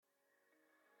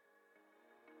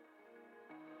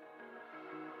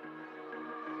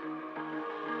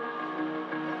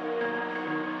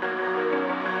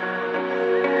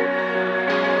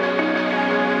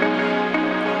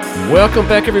Welcome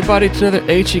back, everybody, to another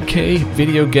H&K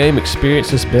video game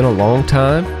experience. It's been a long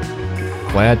time.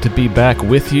 Glad to be back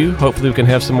with you. Hopefully we can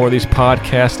have some more of these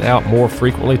podcasts out more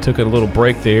frequently. Took a little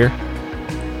break there.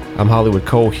 I'm Hollywood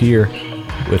Cole here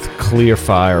with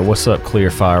Clearfire. What's up,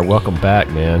 Clearfire? Welcome back,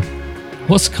 man.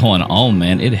 What's going on,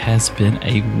 man? It has been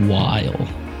a while.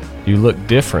 You look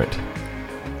different.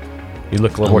 You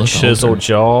look a little more chiseled older.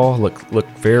 Jaw. Look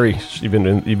very. You've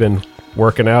been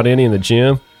working out any in the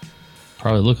gym?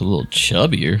 Probably look a little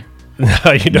chubbier.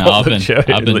 No, you don't look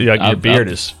chubby. Your beard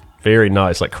is very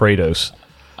nice, like Kratos.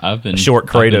 I've been a short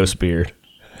Kratos beard.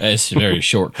 It's a very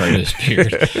short Kratos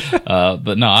beard.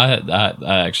 But no,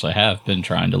 I actually have been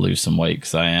trying to lose some weight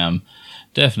because I am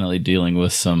definitely dealing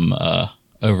with some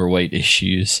overweight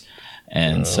issues.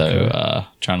 And so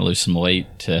trying to lose some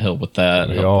weight to help with that,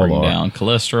 help bring down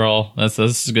cholesterol.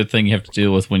 That's a good thing you have to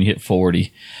deal with when you hit 40.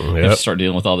 Yep. You have to start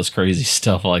dealing with all this crazy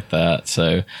stuff like that.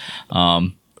 So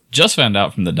just found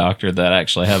out from the doctor that I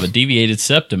actually have a deviated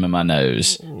septum in my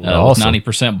nose with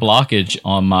 90% blockage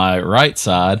on my right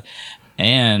side.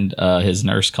 And his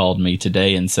nurse called me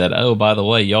today and said, oh, by the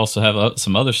way, you also have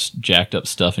some other jacked up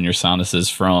stuff in your sinuses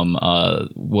from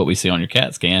what we see on your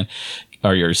CAT scan.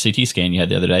 Or your CT scan you had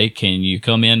the other day. Can you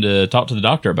come in to talk to the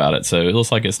doctor about it? So it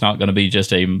looks like it's not going to be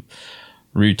just a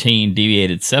routine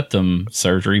deviated septum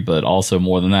surgery, but also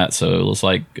more than that. So it looks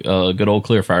like good old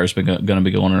Clearfire's going to be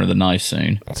going under the knife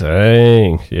soon.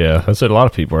 Dang. Yeah. I said a lot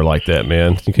of people are like that,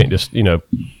 man. You can't just,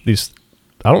 these,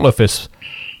 I don't know if it's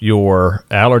your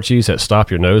allergies that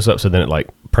stop your nose up so then it like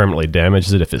permanently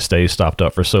damages it if it stays stopped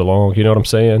up for so long. You know what I'm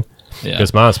saying? Yeah.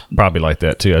 Because mine's probably like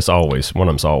that too. One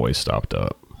of them's always stopped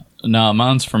up. No,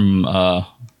 mine's from,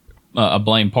 I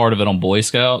blame part of it on Boy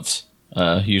Scouts.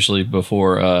 Usually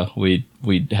before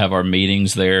we'd have our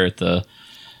meetings there at the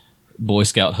Boy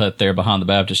Scout hut there behind the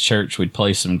Baptist church, we'd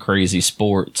play some crazy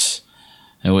sports.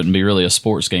 It wouldn't be really a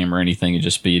sports game or anything. It'd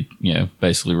just be,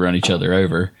 basically run each other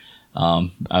over.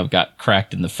 I've got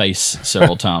cracked in the face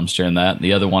several times during that.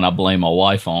 The other one I blame my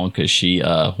wife on because she,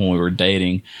 when we were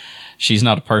dating, she's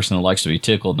not a person that likes to be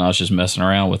tickled, and I was just messing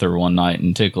around with her one night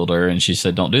and tickled her, and she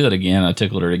said, don't do that again. I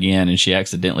tickled her again, and she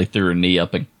accidentally threw her knee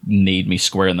up and kneed me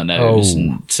square in the nose,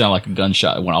 and it sounded like a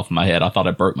gunshot went off in my head. I thought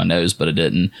I broke my nose, but it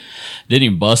didn't. Didn't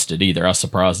even bust it either. I was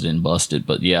surprised it didn't bust it,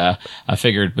 but yeah, I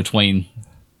figured between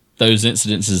those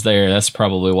incidences there, that's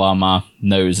probably why my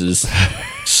nose is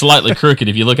slightly crooked.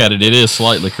 If you look at it, it is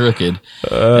slightly crooked.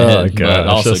 Oh, God, but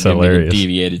also that's hilarious. A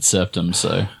deviated septum.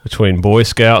 So between Boy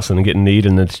Scouts and getting kneed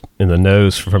in the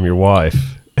nose from your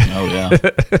wife. Oh yeah.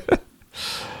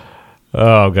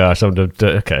 Oh gosh,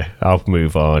 okay. I'll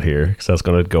move on here because I was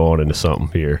going to go on into something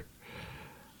here.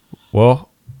 Well,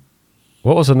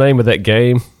 what was the name of that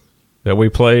game that we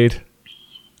played?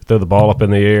 Throw the ball up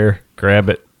in the air, grab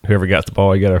it. Whoever got the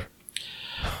ball, you got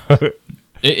to.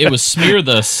 It was smear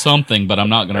the something, but I'm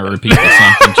not going to repeat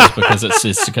the something just because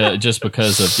it's just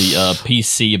because of the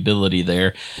PC ability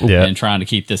there, and trying to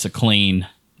keep this a clean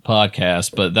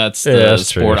podcast. But that's the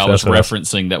sport I was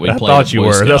referencing that we played. I thought you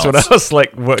were. That's what I was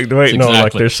like. Waiting on.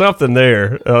 Like, there's something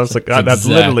there. I was like, I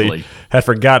literally had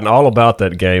forgotten all about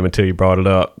that game until you brought it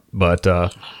up. But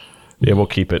yeah, we'll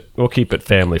keep it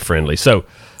family friendly. So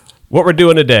what we're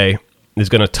doing today is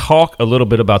going to talk a little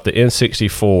bit about the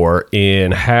N64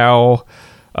 and how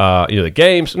the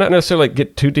games, not necessarily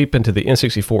get too deep into the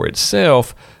N64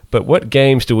 itself, but what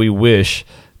games do we wish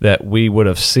that we would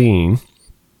have seen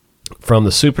from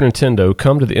the Super Nintendo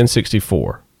come to the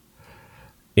N64?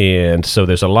 And so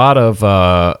there's a lot of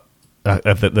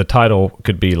the title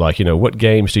could be like, what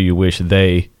games do you wish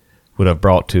they would have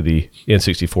brought to the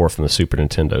N64 from the Super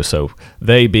Nintendo? So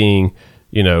they being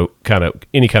kind of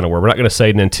any kind of word. We're not going to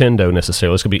say Nintendo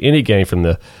necessarily. It's going to be any game from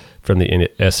the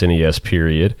SNES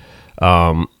period,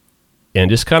 and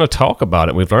just kind of talk about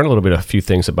it. We've learned a few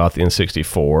things about the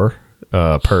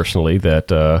N64 personally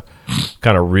that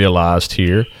kind of realized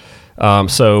here. And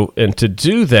to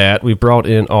do that, we brought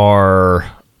in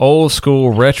our old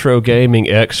school retro gaming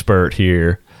expert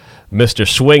here, Mr.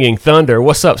 Swinging Thunder.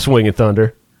 What's up, Swinging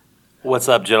Thunder? What's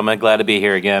up, gentlemen? Glad to be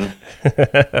here again.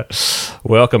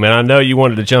 Welcome, and I know you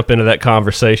wanted to jump into that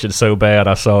conversation so bad.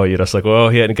 I saw you. I was like, well,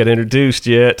 he hadn't got introduced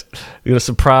yet. We're going to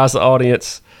surprise the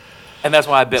audience. And that's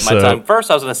why I bit my tongue.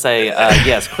 First, I was going to say,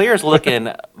 yes, Clear's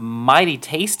looking mighty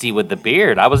tasty with the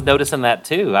beard. I was noticing that,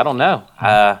 too. I don't know.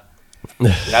 I've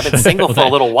been single for a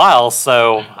little while,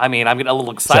 so, I'm getting a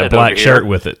little excited over here. It's that black shirt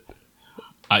with it.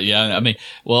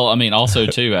 Also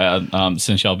too,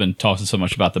 since y'all been talking so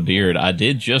much about the beard, I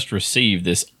did just receive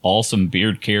this awesome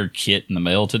beard care kit in the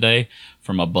mail today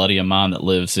from a buddy of mine that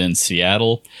lives in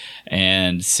Seattle.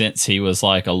 And since he was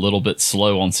like a little bit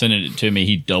slow on sending it to me,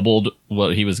 he doubled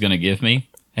what he was going to give me.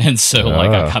 And so, like,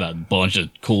 I got a bunch of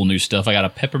cool new stuff. I got a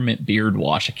peppermint beard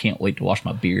wash. I can't wait to wash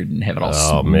my beard and have it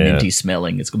all minty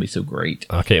smelling. It's going to be so great.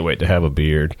 I can't wait to have a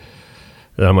beard.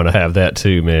 I'm going to have that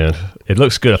too, man. It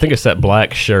looks good. I think it's that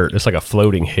black shirt. It's like a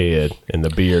floating head, and the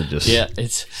beard just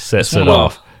sets it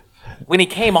off. When he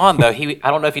came on, though, I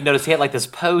don't know if you noticed, he had like this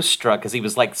pose struck because he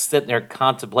was like sitting there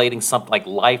contemplating something like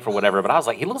life or whatever. But I was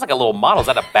like, he looks like a little model. Is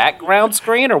that a background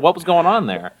screen or what was going on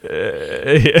there?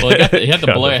 Well, he had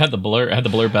the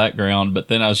blur background. But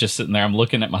then I was just sitting there. I'm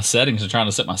looking at my settings and trying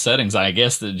to set my settings. I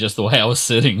guess that just the way I was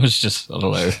sitting was just, I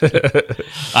don't know.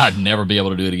 I'd never be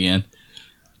able to do it again.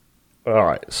 All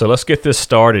right, so let's get this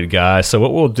started, guys. So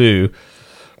what we'll do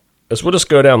is we'll just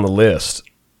go down the list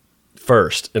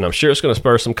first, and I'm sure it's going to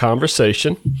spur some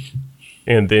conversation,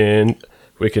 and then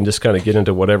we can just kind of get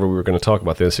into whatever we were going to talk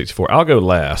about the N64. I'll go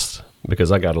last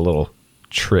because I got a little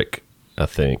trick, I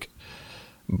think.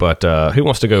 But who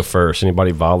wants to go first?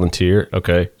 Anybody volunteer?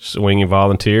 Okay, Swingy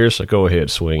volunteers. So go ahead,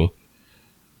 Swingy.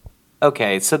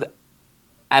 Okay, so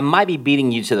I might be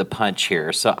beating you to the punch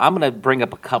here, so I'm going to bring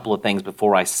up a couple of things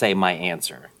before I say my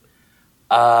answer.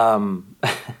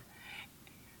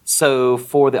 So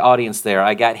for the audience there,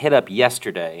 I got hit up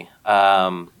yesterday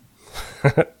from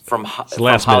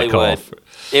Hollywood.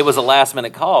 It was a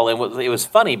last-minute call, and it was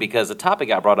funny because the topic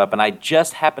got brought up, and I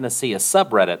just happened to see a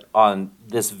subreddit on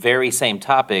this very same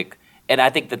topic, and I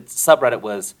think the subreddit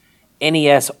was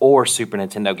NES or Super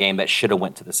Nintendo game that should have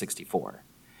went to the 64.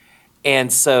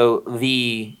 And so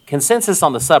the consensus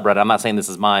on the subreddit, I'm not saying this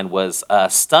is mine, was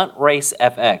Stunt Race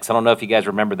FX. I don't know if you guys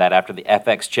remember that after the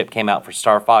FX chip came out for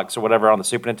Star Fox or whatever on the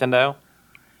Super Nintendo.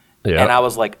 Yeah. And I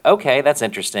was like, okay, that's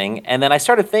interesting. And then I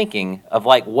started thinking of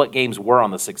like what games were on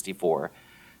the 64.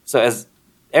 So as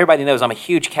everybody knows, I'm a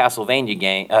huge Castlevania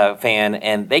game fan,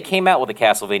 and they came out with a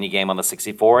Castlevania game on the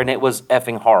 64, and it was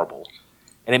effing horrible.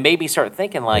 And it made me start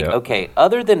thinking, like, okay,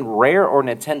 other than Rare or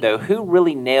Nintendo, who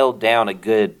really nailed down a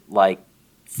good, like,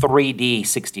 3D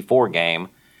 64 game?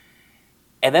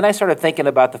 And then I started thinking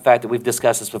about the fact that we've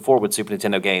discussed this before with Super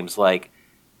Nintendo games. Like,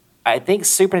 I think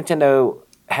Super Nintendo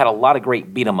had a lot of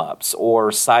great beat-em-ups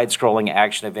or side-scrolling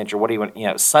action-adventure. What do you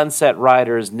want? Sunset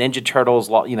Riders, Ninja Turtles,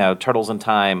 Turtles in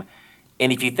Time.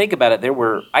 And if you think about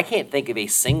it, I can't think of a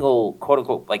single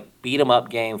quote-unquote like beat-em-up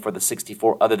game for the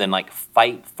 64 other than like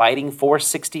Fighting Force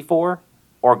 64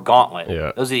 or Gauntlet.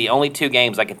 Yeah. Those are the only two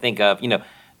games I can think of,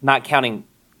 not counting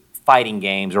fighting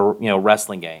games or,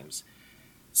 wrestling games.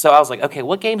 So I was like, okay,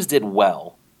 what games did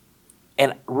well?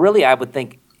 And really I would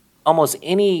think almost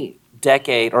any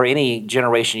decade or any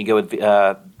generation you go with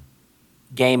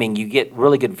gaming, you get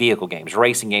really good vehicle games,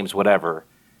 racing games, whatever.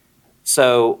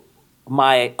 So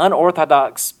my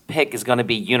unorthodox pick is going to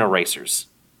be Uniracers.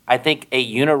 I think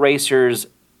a Uniracers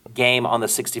game on the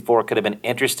 64 could have been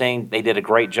interesting. They did a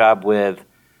great job with,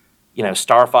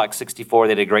 Star Fox 64.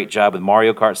 They did a great job with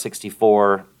Mario Kart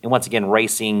 64. And once again,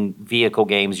 racing vehicle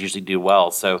games usually do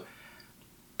well. So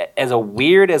as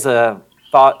weird as a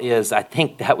thought is, I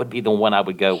think that would be the one I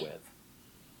would go with.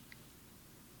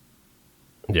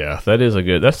 Yeah, that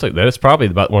is probably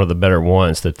about one of the better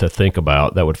ones to think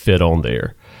about that would fit on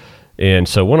there. And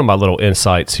so one of my little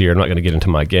insights here, I'm not going to get into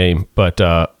my game, but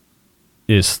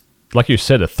is, like you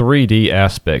said, a 3D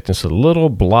aspect. It's a little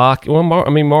blocky. Well,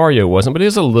 Mario wasn't, but it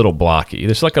is a little blocky.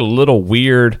 There's like a little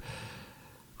weird,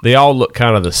 they all look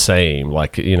kind of the same,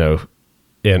 like, and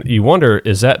you wonder,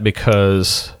 is that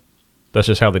because that's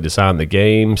just how they designed the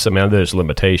games? I mean, there's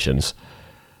limitations.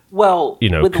 Well,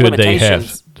 with could they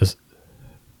have...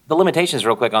 The limitations,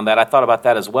 real quick on that, I thought about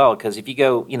that as well, because if you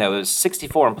go, it was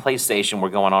 64 and PlayStation were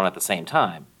going on at the same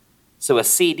time. So a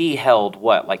CD held,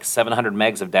 like 700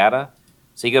 megs of data?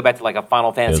 So you go back to like a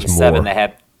Final Fantasy VII that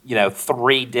had,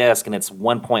 3 discs and it's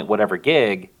 1 point whatever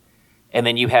gig. And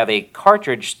then you have a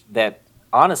cartridge that,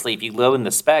 honestly, if you load in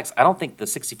the specs, I don't think the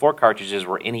 64 cartridges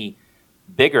were any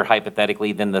bigger,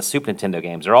 hypothetically, than the Super Nintendo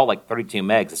games. They're all like 32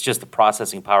 megs. It's just the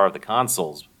processing power of the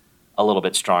consoles a little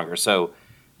bit stronger. So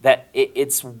that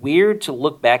it's weird to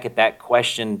look back at that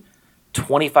question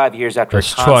 25 years after a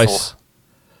console.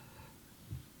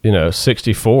 Twice.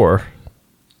 64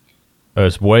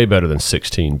 is way better than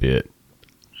 16-bit.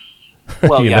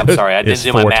 Well, yeah, I'm sorry, I didn't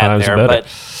do my math there, but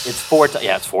it's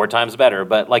 4 times better.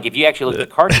 But like, if you actually look at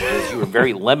the cartridges, you were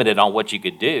very limited on what you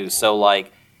could do. So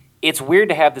like, it's weird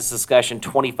to have this discussion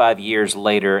 25 years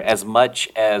later, as much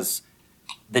as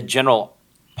the general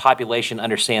population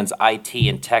understands IT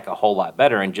and tech a whole lot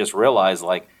better, and just realize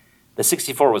like the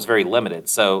 64 was very limited.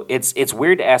 So it's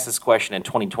weird to ask this question in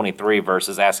 2023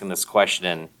 versus asking this question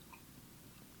in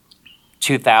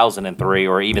 2003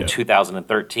 or even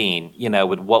 2013,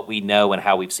 with what we know and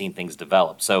how we've seen things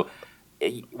develop. So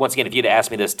once again, if you'd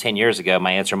asked me this 10 years ago,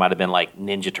 my answer might have been like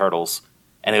Ninja Turtles,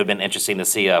 and it would have been interesting to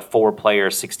see a 4-player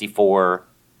 64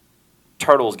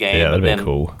 Turtles game. Yeah, that'd been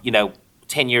cool.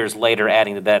 10 years later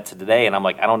adding to that to today, and I'm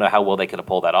like, I don't know how well they could have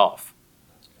pulled that off.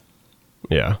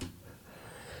 Yeah.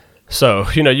 So,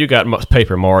 you got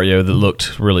Paper Mario that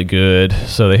looked really good.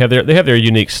 So they have their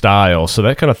unique style. So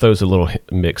that kind of throws a little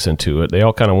mix into it. They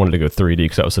all kind of wanted to go 3D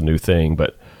because that was a new thing.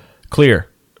 But Clear,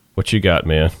 what you got,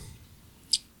 man?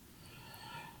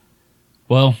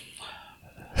 Well,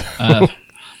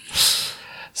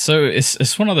 so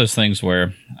it's one of those things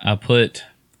where I put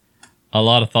a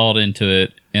lot of thought into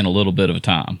it in a little bit of a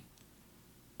time.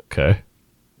 Okay.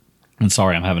 I'm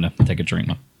sorry, I'm having to take a drink.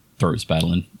 My throat's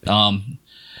battling.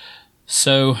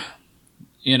 So,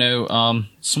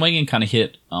 Swinging kind of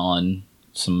hit on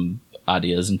some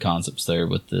ideas and concepts there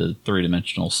with the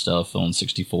three-dimensional stuff on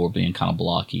 64 being kind of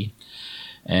blocky.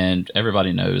 And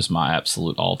everybody knows my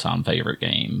absolute all-time favorite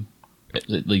game, at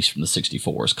least from the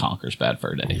 64, is Conker's Bad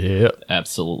Fur Day. Yep.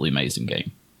 Absolutely amazing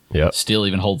game. Yep. Still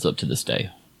even holds up to this day.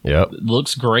 Yep. It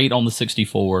looks great on the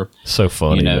 64. So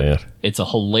funny, man. It's a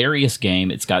hilarious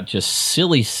game. It's got just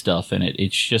silly stuff in it.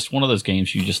 It's just one of those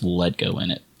games you just let go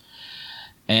in it.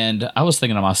 And I was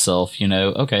thinking to myself,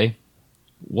 okay,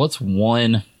 what's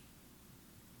one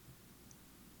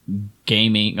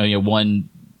one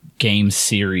game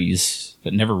series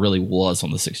that never really was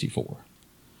on the 64?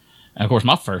 And of course,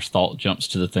 my first thought jumps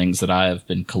to the things that I have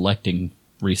been collecting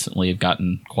recently. I've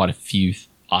gotten quite a few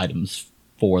items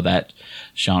for that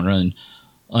genre, and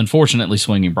unfortunately,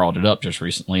 Swinging brought it up just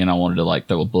recently, and I wanted to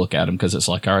throw a book at him because it's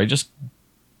like, all right, just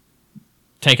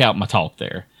take out my talk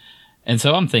there. And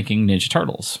so I'm thinking Ninja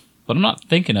Turtles, but I'm not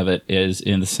thinking of it as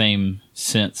in the same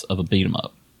sense of a beat 'em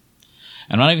up.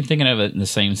 And I'm not even thinking of it in the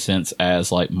same sense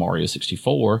as Mario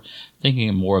 64,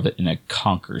 thinking more of it in a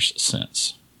Conker's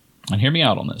sense. And hear me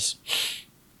out on this.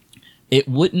 It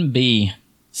wouldn't be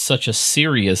such a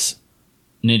serious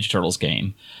Ninja Turtles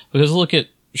game, because look at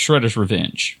Shredder's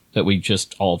Revenge that we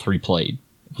just all three played.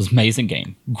 It was an amazing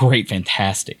game. Great,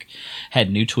 fantastic.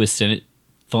 Had new twists in it,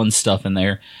 fun stuff in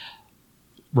there.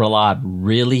 Relied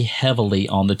really heavily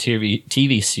on the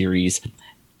TV series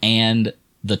and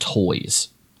the toys,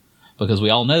 because we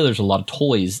all know there's a lot of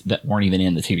toys that weren't even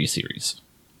in the TV series.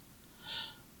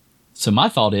 So my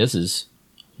thought is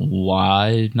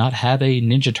why not have a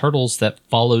Ninja Turtles that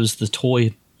follows the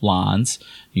toy lines?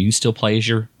 You can still play as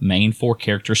your main 4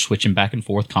 characters, switching back and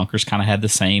forth. Conker's kind of had the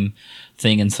same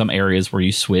thing in some areas where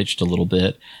you switched a little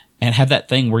bit, and have that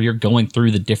thing where you're going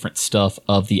through the different stuff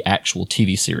of the actual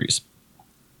TV series.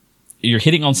 You're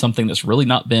hitting on something that's really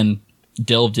not been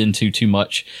delved into too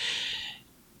much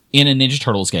in a Ninja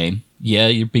Turtles game. Yeah,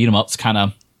 your beat 'em ups kind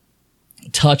of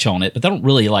touch on it, but they don't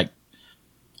really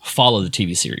follow the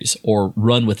TV series or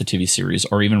run with the TV series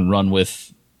or even run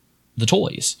with the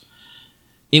toys.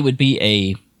 It would be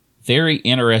a very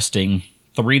interesting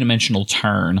 3-dimensional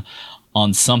turn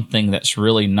on something that's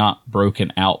really not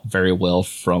broken out very well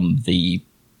from the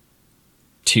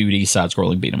 2D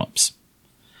side-scrolling beat 'em ups.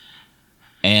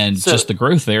 And just the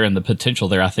growth there and the potential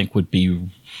there, I think, would be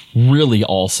really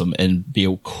awesome and be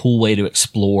a cool way to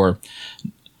explore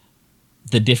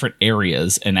the different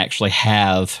areas and actually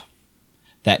have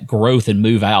that growth and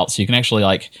move out. So you can actually,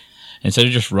 instead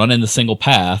of just running the single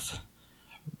path,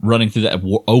 running through that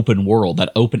open world,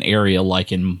 that open area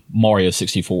like in Mario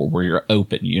 64 where you're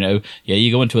open, Yeah,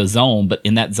 you go into a zone, but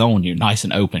in that zone, you're nice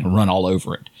and open and run all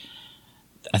over it.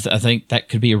 I think that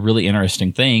could be a really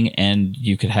interesting thing, and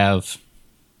you could have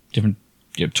different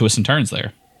twists and turns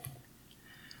there.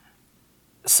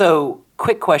 So,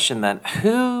 quick question then.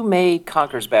 Who made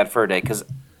Conker's Bad Fur Day? Because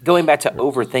going back to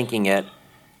overthinking it,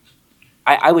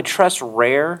 I would trust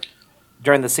Rare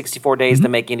during the 64 days to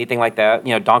make anything like that.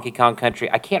 Donkey Kong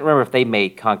Country. I can't remember if they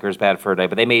made Conker's Bad Fur Day,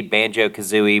 but they made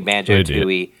Banjo-Kazooie,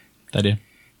 Banjo-Tooie. They did.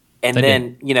 And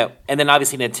then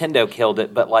obviously Nintendo killed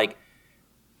it, but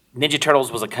Ninja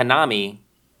Turtles was a Konami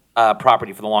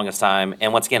property for the longest time.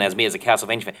 And once again, as a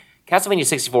Castlevania fan, Castlevania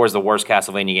 64 is the worst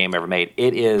Castlevania game ever made.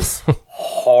 It is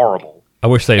horrible. I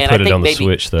wish they put it on the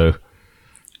Switch, though.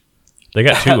 They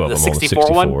got 2 of them on the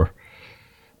 64 one.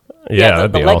 Yeah,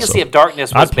 the Legacy of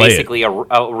Darkness was basically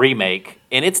a remake,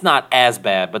 and it's not as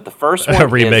bad, but the first one a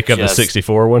remake of the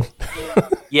 64 one?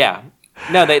 Yeah.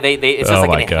 No, it's just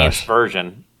an enhanced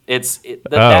version.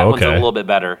 That one's a little bit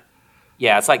better.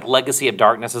 Yeah, it's like Legacy of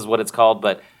Darkness is what it's called,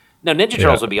 but no, Ninja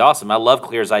Turtles would be awesome. I love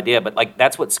Clear's idea, but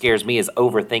that's what scares me is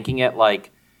overthinking it.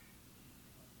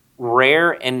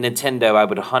 Rare and Nintendo, I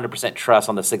would 100% trust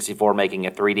on the 64 making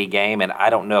a 3D game, and I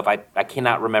don't know if I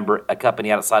cannot remember a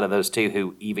company outside of those two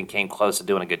who even came close to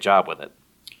doing a good job with it.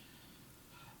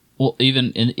 Well,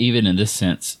 even in this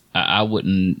sense, I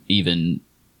wouldn't even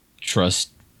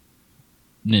trust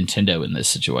Nintendo in this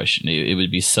situation. It would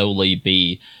be solely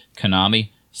be Konami,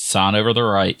 sign over the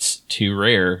rights to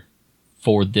Rare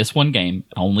for this one game,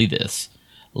 only this.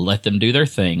 Let them do their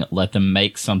thing. Let them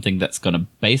make something that's going to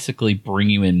basically bring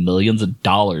you in millions of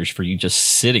dollars for you just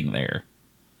sitting there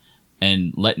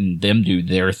and letting them do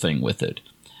their thing with it.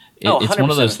 It's one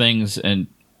of those things, and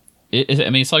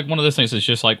it's like one of those things that's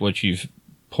just like what you've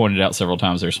pointed out several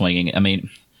times they're swinging. I mean,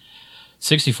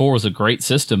 64 was a great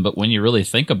system, but when you really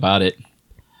think about it,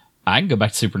 I can go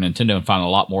back to Super Nintendo and find a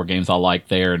lot more games I liked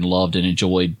there and loved and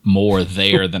enjoyed more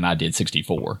there than I did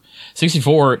 64.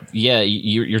 64, yeah,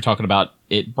 you're talking about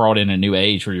it brought in a new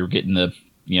age where you're getting the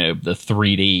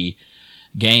 3D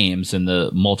games and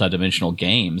the multidimensional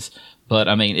games. But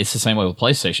I mean, it's the same way with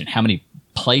PlayStation. How many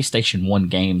PlayStation 1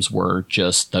 games were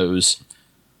just those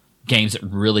games that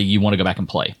really you want to go back and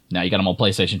play? Now you got them on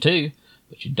PlayStation 2.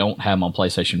 But you don't have them on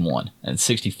PlayStation 1. And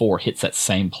 64 hits that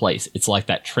same place. It's like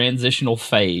that transitional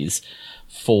phase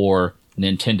for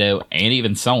Nintendo and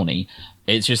even Sony.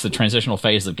 It's just the transitional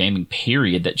phase of gaming,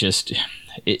 period, that just...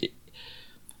 It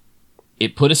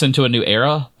put us into a new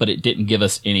era, but it didn't give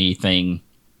us anything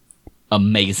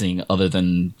amazing other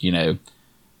than,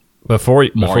 before we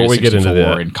get into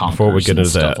that, before we get into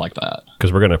stuff like that,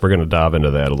 because we're gonna dive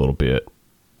into that a little bit.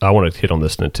 I want to hit on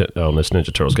this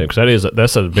Ninja Turtles game because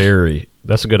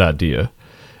that's a good idea.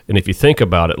 And if you think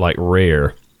about it, like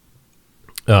Rare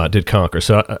did Conquer.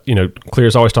 So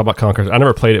Clear's always talk about Conquer. I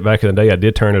never played it back in the day. I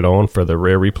did turn it on for the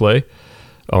Rare replay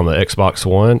on the Xbox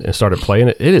One and started playing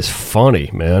it. It is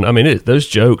funny, man. I mean, those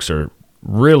jokes are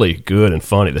really good and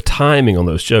funny. The timing on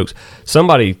those jokes.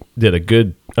 Somebody did a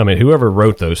good. I mean, whoever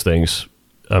wrote those things.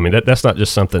 I mean, that's not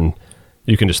just something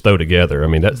you can just throw together. I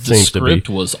mean, that seems to be... The script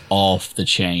was off the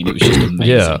chain. It was just amazing.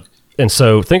 Yeah. And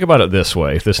so think about it this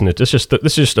way. I don't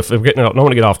want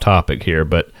to get off topic here,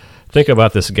 but think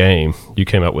about this game you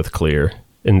came up with, Clear.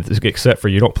 And except for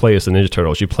you don't play as the Ninja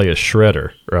Turtles, you play as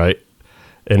Shredder, right?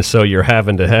 And so you're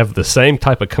having to have the same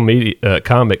type of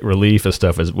comic relief and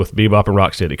stuff as with Bebop and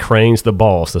Rocksteady. Crane's the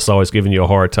boss that's always giving you a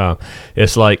hard time.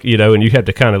 It's like, and you have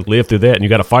to kind of live through that, and you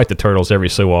got to fight the turtles every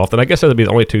so often. I guess that would be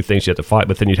the only two things you have to fight,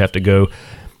 but then you'd have to go,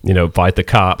 fight the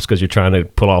cops because you're trying to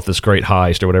pull off this great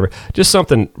heist or whatever. Just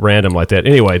something random like that.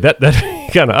 Anyway, that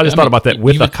kind of, I thought about that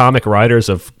with the comic writers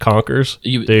of Conkers.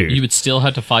 You would still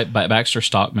have to fight Baxter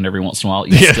Stockman every once in a while.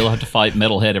 You'd still have to fight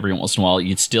Metalhead every once in a while.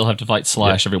 You'd still have to fight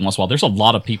Slash every once in a while. There's a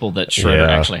lot of people that Shredder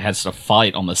actually has to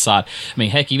fight on the side. I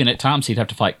mean, heck, even at times he'd have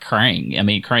to fight Krang. I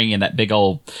mean, Krang in that big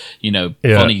old,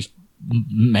 funny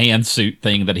man suit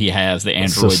thing that he has, the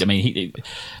android.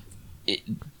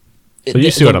 So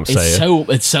you see what I'm saying?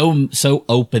 It's so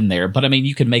open there, but I mean,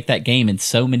 you can make that game in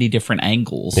so many different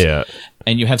angles. Yeah,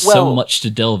 and you have so much to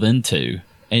delve into,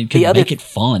 and can make it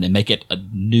fun and make it a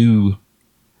new.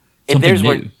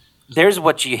 There's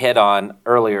what you hit on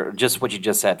earlier, just what you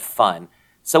just said, fun.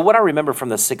 So what I remember from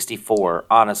the 64,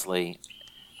 honestly,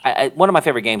 one of my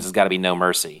favorite games has got to be No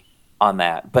Mercy on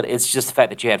that. But it's just the fact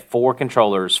that you had 4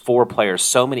 controllers, 4 players,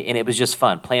 so many, and it was just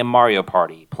fun. Playing Mario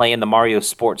Party, playing the Mario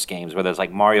sports games, whether it's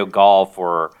like Mario Golf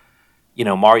or,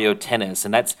 Mario Tennis.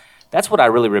 And that's what I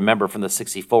really remember from the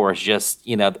 64 is just,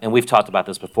 and we've talked about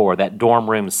this before, that dorm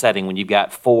room setting when you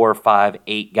got 4, 5,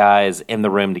 8 guys in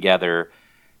the room together,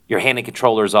 you're handing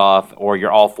controllers off or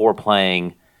you're all 4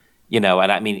 playing. And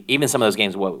I mean, even some of those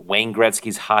games, Wayne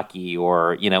Gretzky's hockey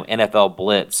or, NFL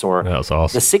Blitz or that was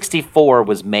awesome. The 64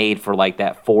 was made for like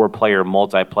that 4-player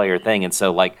multiplayer thing. And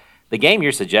so like the game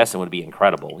you're suggesting would be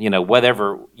incredible,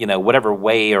 whatever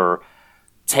way or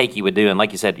take you would do. And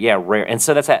like you said, Rare. And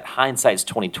so that's that hindsight's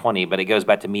 2020, but it goes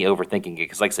back to me overthinking it.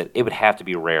 Cause like I said, it would have to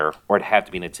be Rare or it'd have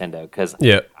to be Nintendo. Cause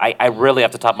I really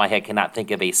off the top of my head cannot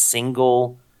think of a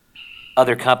single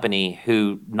other company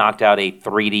who knocked out a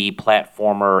 3D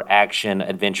platformer action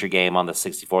adventure game on the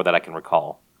 64 that I can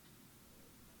recall.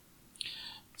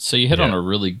 So you hit on a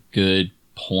really good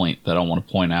point that I want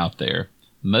to point out there.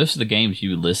 Most of the games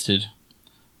you listed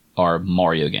are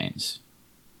Mario games.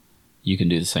 You can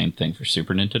do the same thing for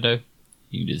Super Nintendo.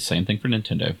 You can do the same thing for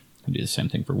Nintendo. You can do the same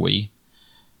thing for Wii.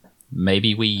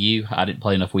 Maybe Wii U. I didn't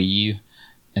play enough Wii U.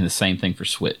 And the same thing for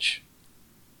Switch.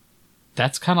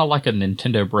 That's kind of like a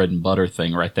Nintendo bread and butter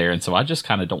thing right there. And so I just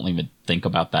kind of don't even think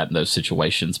about that in those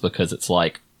situations because it's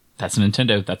like, that's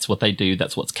Nintendo. That's what they do.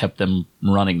 That's what's kept them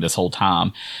running this whole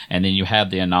time. And then you have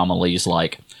the anomalies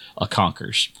like a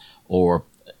Conkers or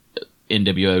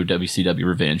NWO, WCW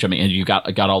Revenge. I mean, and you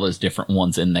got all those different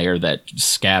ones in there that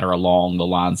scatter along the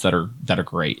lines that are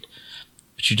great.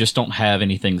 But you just don't have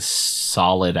anything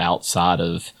solid outside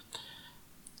of,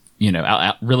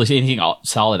 really anything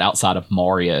solid outside of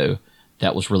Mario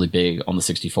that was really big on the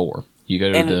 64. You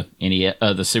go to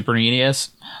the Super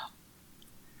NES.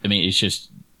 I mean, it's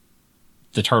just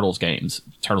the Turtles games.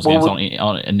 Games on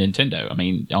Nintendo. I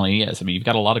mean, on NES. I mean, you've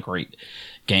got a lot of great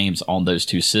games on those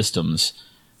two systems.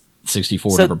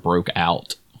 64 never broke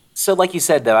out. So like you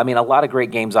said, though, I mean, a lot of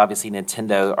great games, obviously,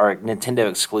 Nintendo are Nintendo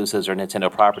exclusives or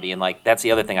Nintendo property. And, like, that's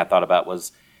the other thing I thought about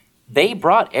was they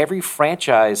brought every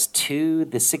franchise to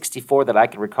the 64 that I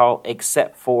can recall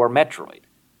except for Metroid.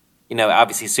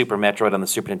 Obviously Super Metroid on the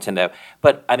Super Nintendo.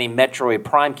 But, I mean, Metroid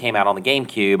Prime came out on the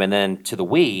GameCube and then to the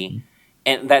Wii.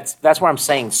 And that's where I'm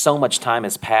saying so much time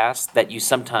has passed that you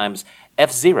sometimes –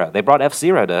 F-Zero. They brought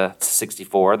F-Zero to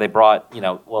 64. They brought,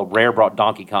 Rare brought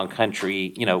Donkey Kong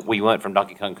Country. We went from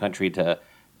Donkey Kong Country to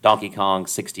Donkey Kong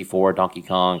 64, Donkey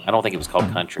Kong. I don't think it was called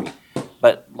Country.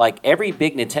 But, like, every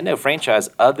big Nintendo franchise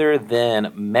other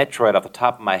than Metroid off the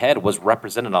top of my head was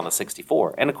represented on the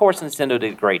 64. And, of course, Nintendo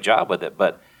did a great job with it.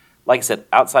 But, like I said,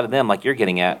 outside of them, like you're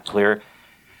getting at, Clear,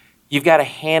 you've got a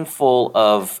handful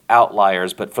of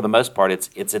outliers. But for the most part,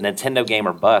 it's a Nintendo game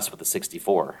or bust with the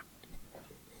 64.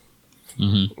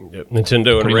 Mm-hmm. Yep.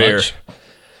 Nintendo and Pretty Rare. much.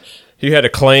 You had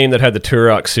Acclaim that had the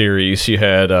Turok series. You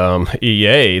had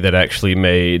EA that actually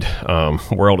made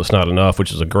World Is Not Enough,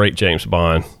 which is a great James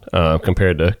Bond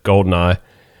compared to GoldenEye,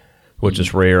 which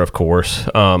is Rare, of course.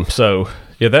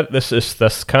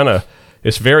 That's kind of,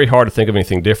 it's very hard to think of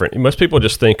anything different. Most people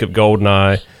just think of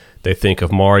GoldenEye. They think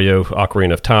of Mario,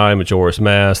 Ocarina of Time, Majora's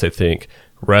Mask. They think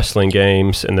wrestling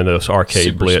games, and then those arcade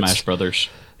Super Blitz. Smash Brothers.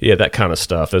 Yeah, that kind of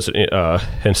stuff.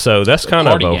 And so that's kind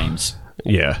of party games.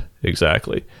 Yeah,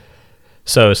 exactly.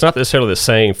 So it's not necessarily the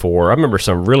same I remember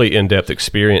some really in-depth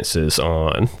experiences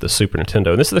on the Super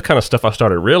Nintendo. And this is the kind of stuff I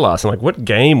started realizing, like what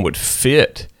game would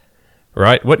fit,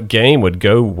 right? What game would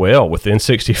go well with the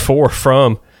N64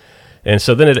 from? And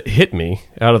so then it hit me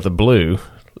out of the blue,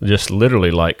 just literally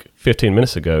like 15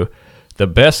 minutes ago. The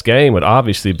best game would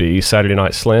obviously be Saturday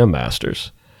Night Slam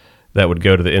Masters. That would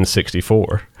go to the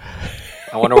N64.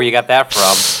 I wonder where you got that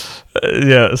from.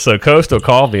 Yeah, so Coastal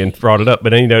called me and brought it up,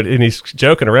 but and he's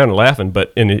joking around and laughing,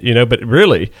 but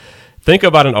really, think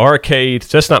about an arcade.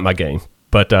 That's not my game,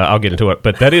 but I'll get into it.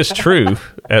 But that is true.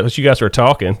 As you guys were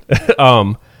talking,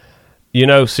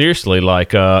 seriously, like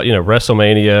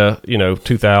WrestleMania,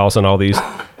 2000, all these,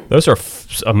 those are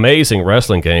amazing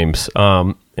wrestling games.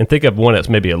 And think of one that's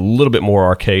maybe a little bit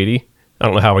more arcadey. I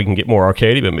don't know how we can get more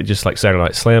arcadey, but just like Saturday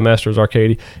Night Slam Masters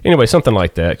arcadey. Anyway, something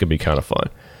like that could be kind of fun.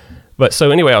 But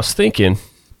so anyway, I was thinking,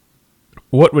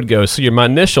 what would go? So my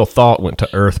initial thought went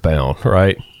to Earthbound,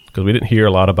 right? Because we didn't hear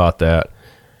a lot about that,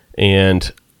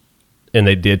 and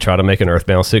they did try to make an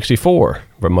Earthbound 64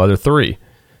 from Mother 3,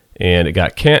 and it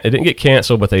didn't get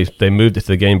canceled, but they moved it to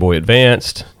the Game Boy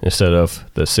Advanced instead of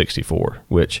the 64,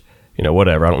 which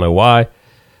whatever. I don't know why.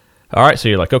 All right, so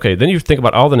you're like, okay, then you think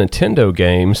about all the Nintendo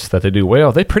games that they do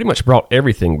well. They pretty much brought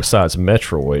everything besides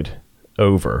Metroid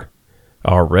over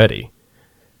already.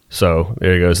 So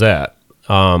there goes that.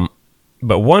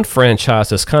 But one franchise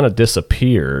that's kind of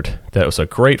disappeared that was a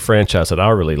great franchise that I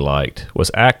really liked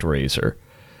was ActRaiser.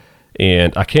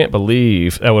 And I can't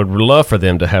believe, I would love for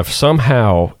them to have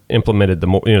somehow implemented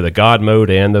the God mode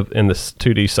and the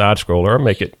 2D side scroller, or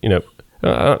make it,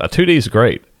 2D is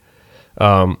great.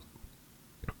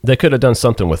 They could have done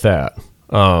something with that.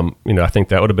 I think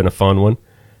that would have been a fun one.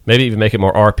 Maybe even make it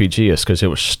more RPG-ish, because it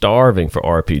was starving for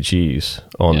RPGs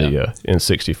on the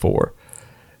N64.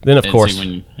 Then, of course,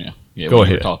 go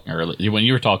ahead. When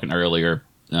you were talking earlier,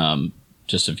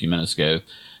 just a few minutes ago,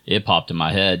 it popped in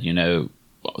my head.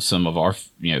 Some of our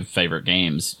favorite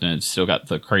games, and it's still got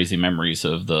the crazy memories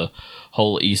of the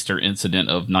whole Easter incident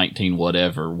of 19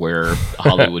 whatever, where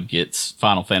Hollywood gets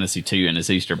Final Fantasy 2 in his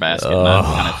Easter basket, and I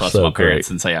kind of fuss my parents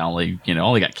and say I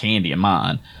only got candy in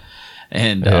mine,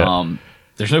 and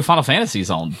there's no Final Fantasies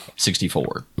on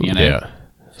 64. Yeah.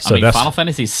 So Final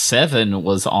Fantasy 7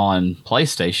 was on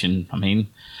PlayStation. I mean,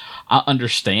 I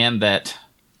understand that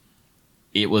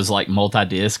it was like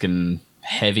multi-disc and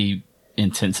heavy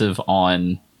intensive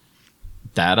on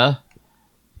data.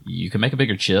 You can make a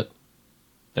bigger chip.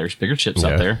 There's bigger chips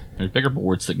out there. There's bigger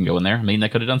boards that can go in there. I mean, they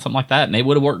could have done something like that, and they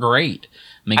would have worked great.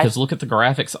 I mean, because look at the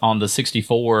graphics on the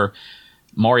 64,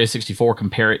 Mario 64,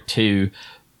 compare it to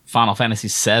Final Fantasy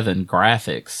 7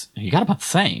 graphics. You got about the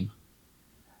same.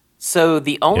 So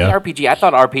the only RPG, I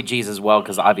thought RPGs as well,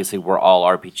 because obviously we're all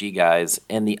RPG guys,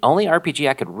 and the only RPG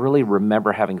I could really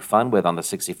remember having fun with on the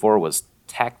 64 was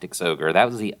Tactics Ogre. That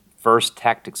was the first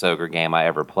Tactics Ogre game I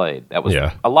ever played. That was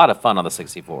a lot of fun on the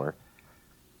 64.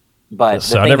 But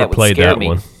so I never played that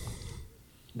one.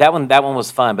 That one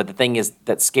was fun, but the thing is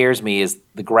that scares me is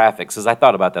the graphics. As I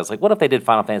thought about that, I was like, what if they did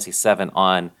Final Fantasy VII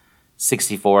on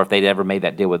 64? If they'd ever made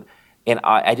that deal with, and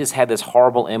I just had this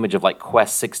horrible image of like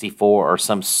Quest 64 or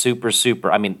some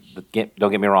super. I mean,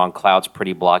 don't get me wrong, Cloud's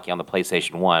pretty blocky on the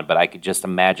PlayStation 1, but I could just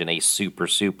imagine a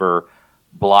super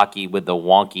blocky with the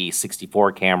wonky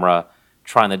 64 camera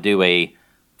trying to do a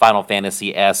Final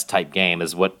Fantasy S type game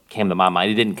is what came to my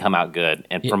mind. It didn't come out good,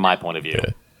 and from my point of view.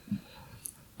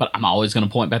 But I'm always going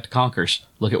to point back to Conkers.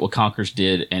 Look at what Conkers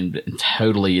did, and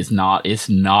totally it's not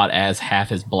as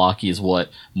half as blocky as what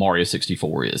Mario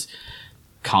 64 is.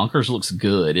 Conkers looks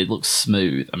good. It looks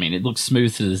smooth. I mean, it looks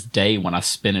smooth to this day when I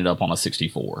spin it up on a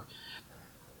 64.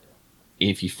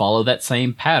 If you follow that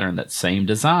same pattern, that same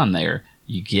design there,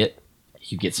 you get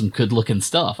some good looking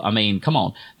stuff. I mean, come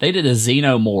on. They did a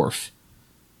Xenomorph,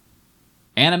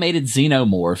 animated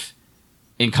Xenomorph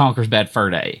in Conker's Bad Fur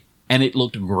Day, and it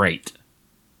looked great.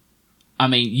 I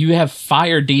mean, you have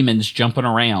fire demons jumping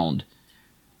around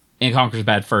in Conker's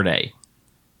Bad Fur Day,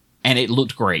 and it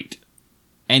looked great.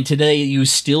 And today, you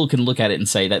still can look at it and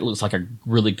say, that looks like a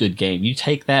really good game. You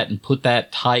take that and put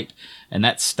that type and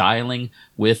that styling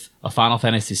with a Final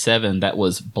Fantasy VII that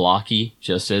was blocky,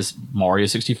 just as Mario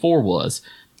 64 was.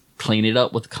 Clean it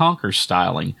up with Conker's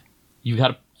styling. You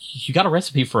got a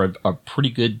recipe for a pretty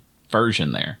good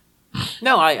version there.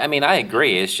 No, I mean, I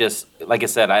agree. It's just, like I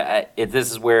said, this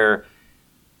is where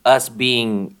us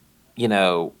being,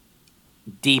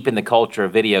 deep in the culture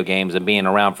of video games and being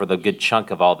around for the good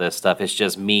chunk of all this stuff, it's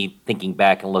just me thinking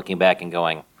back and looking back and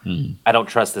going, I don't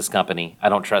trust this company. I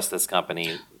don't trust this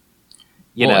company.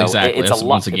 Exactly. It's a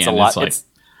lot.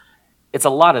 It's a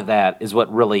lot of that is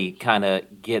what really kind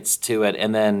of gets to it.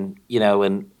 And then,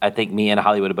 and I think me and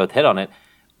Hollywood have both hit on it.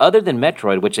 Other than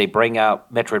Metroid, which they bring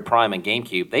out Metroid Prime and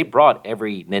GameCube, they brought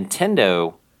every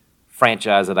Nintendo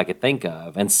franchise that I could think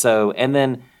of. And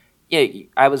then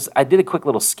I did a quick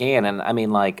little scan, and I mean,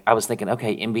 like, I was thinking,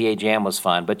 okay, NBA Jam was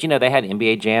fun, but they had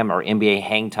NBA Jam or NBA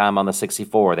Hang Time on the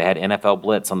 64. They had NFL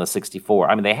Blitz on the 64.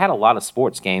 I mean, they had a lot of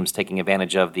sports games taking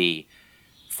advantage of the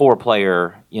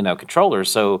 4-player,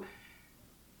 controllers. So,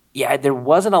 yeah, there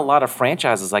wasn't a lot of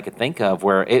franchises I could think of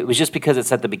where it was just because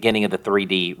it's at the beginning of the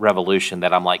 3D revolution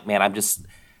that I'm like, man, I'm just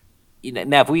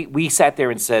now if we sat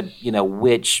there and said,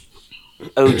 which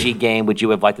OG game would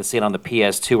you have liked to see it on the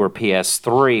PS2 or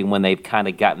PS3 when they've kind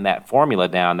of gotten that formula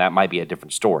down, that might be a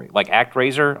different story. Like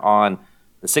ActRaiser on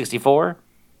the 64,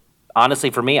 honestly,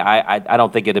 for me, I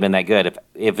don't think it'd have been that good.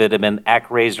 If it had been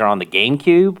ActRaiser on the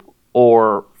GameCube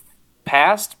or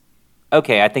past,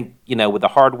 okay, I think, with the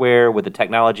hardware, with the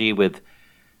technology, with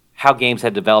how games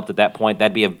had developed at that point,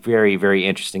 that'd be a very, very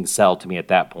interesting sell to me at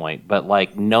that point. But,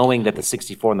 like, knowing that the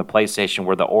 64 and the PlayStation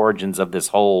were the origins of this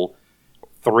whole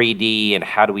 3D and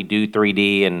how do we do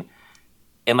 3D, and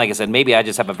like I said, maybe I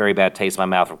just have a very bad taste in my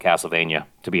mouth from Castlevania,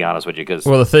 to be honest with you. Because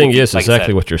the thing is like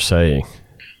exactly what you're saying.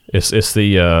 It's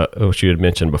the what you had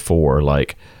mentioned before,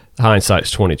 like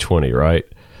hindsight's 2020, right?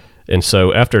 And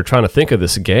so after trying to think of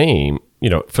this game,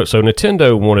 so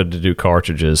Nintendo wanted to do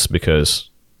cartridges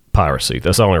because piracy.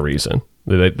 That's the only reason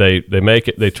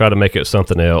they try to make it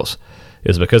something else.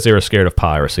 Is because they were scared of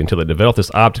piracy until they developed this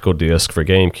optical disc for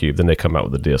GameCube. Then they come out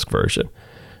with the disc version.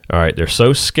 All right, they're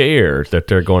so scared that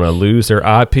they're going to lose their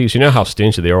IPs. You know how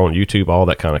stingy they are on YouTube, all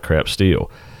that kind of crap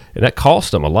still. And that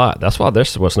cost them a lot. That's why there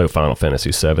was no Final Fantasy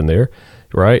VII there,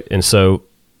 right? And so,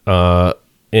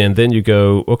 and then you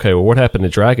go, okay, well, what happened to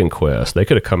Dragon Quest? They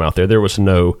could have come out there. There was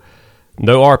no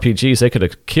RPGs. They could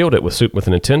have killed it with the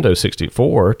Nintendo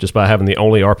 64 just by having the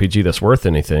only RPG that's worth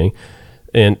anything.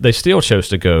 And they still chose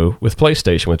to go with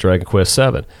PlayStation with Dragon Quest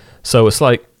VII. So it's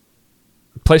like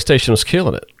PlayStation was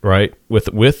killing it, right?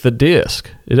 With the disc.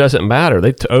 It doesn't matter.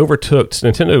 They overtook.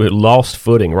 Nintendo had lost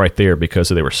footing right there because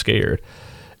they were scared.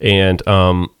 And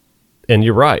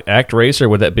you're right. ActRaiser,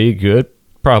 would that be good?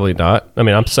 Probably not. I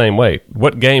mean, I'm the same way.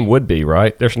 What game would be,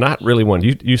 right? There's not really one.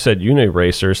 You said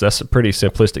Uniracers. That's a pretty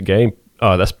simplistic game.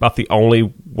 That's about the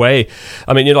only way.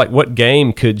 I mean, like, what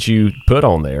game could you put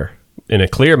on there? And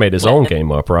Clear made his own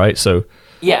game up, right? So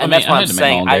and that's why I'm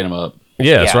saying.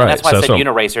 Yeah, that's right. That's why I said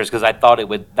Uniracers, because I thought it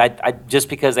would. Just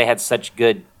because they had such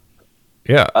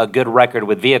a good record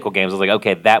with vehicle games, I was like,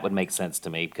 okay, that would make sense to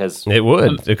me because it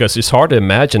would. Because it's hard to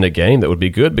imagine a game that would be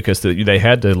good because they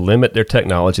had to limit their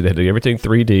technology. They had to do everything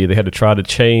 3D. They had to try to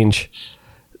change.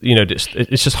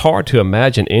 It's just hard to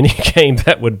imagine any game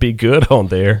that would be good on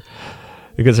there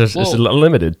because it's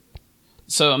limited.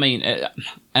 So, I mean, and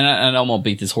I'm going to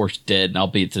beat this horse dead, and I'll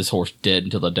beat this horse dead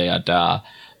until the day I die,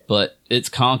 but it's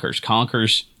Conkers.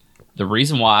 Conkers The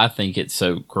reason why I think it's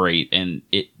so great and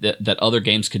that other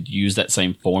games could use that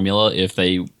same formula if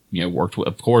they worked with,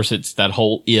 of course, it's that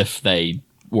whole if they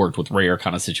worked with Rare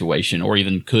kind of situation, or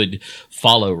even could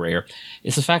follow Rare,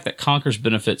 is the fact that Conker's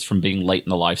benefits from being late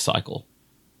in the life cycle.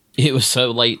 It was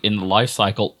so late in the life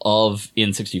cycle of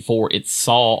N64, it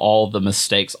saw all the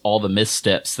mistakes, all the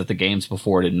missteps that the games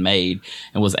before it had made,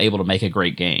 and was able to make a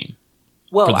great game.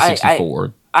 Well, for the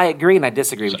 64. I agree and I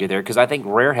disagree with you there, because I think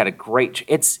Rare had a great.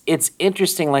 It's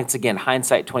interesting. Once again,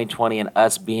 hindsight 2020, and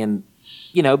us being,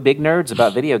 big nerds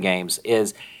about video games,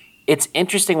 is it's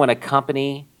interesting when a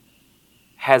company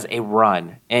has a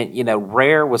run, and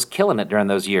Rare was killing it during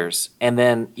those years, and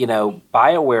then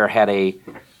BioWare had a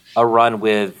run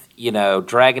with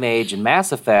Dragon Age and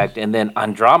Mass Effect, and then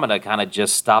Andromeda kind of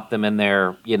just stopped them in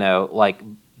their like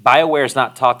BioWare is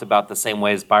not talked about the same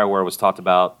way as BioWare was talked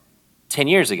about 10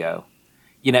 years ago.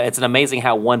 It's an amazing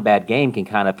how one bad game can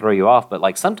kind of throw you off, but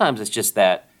like sometimes it's just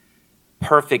that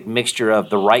perfect mixture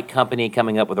of the right company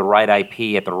coming up with the right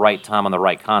IP at the right time on the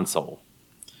right console.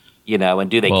 And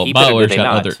do they keep it or do they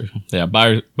not?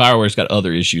 BioWare's got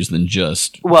other issues than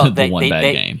just the one bad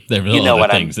game. There's other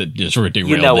things that just derail them.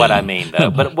 You know what I mean, though.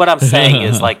 But what I'm saying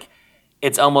is, like,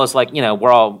 it's almost like,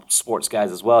 we're all sports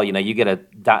guys as well. You get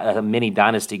a mini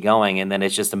dynasty going, and then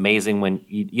it's just amazing when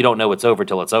you don't know it's over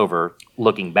till it's over,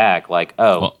 looking back, like,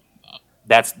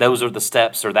 those are the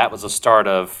steps, or that was the start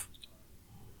of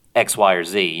X, Y, or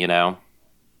Z,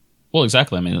 Well,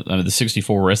 exactly. I mean, the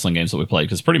 64 wrestling games that we played,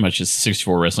 because pretty much the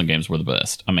 64 wrestling games were the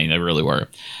best. I mean, they really were.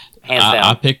 Hands down.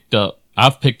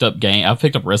 I've picked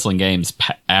up wrestling games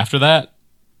after that.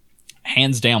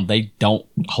 Hands down, they don't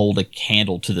hold a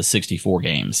candle to the 64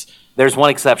 games. There's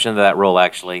one exception to that rule,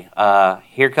 actually.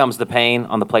 Here Comes the Pain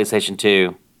on the PlayStation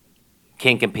 2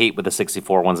 can compete with the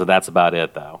 64 ones, and that's about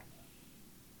it, though.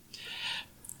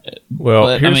 Well,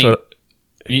 but, here's what.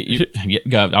 I'm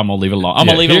gonna leave it alone. I'm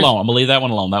gonna leave that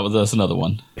one alone. That's another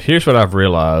one. Here's what I've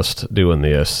realized doing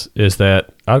this is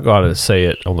that I've got to say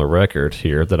it on the record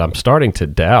here that I'm starting to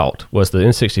doubt, was the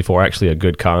N64 actually a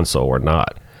good console or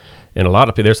not? And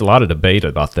there's a lot of debate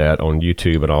about that on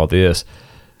YouTube and all this,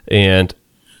 and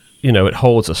it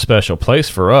holds a special place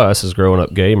for us as growing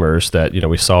up gamers. That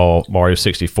we saw Mario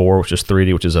 64, which is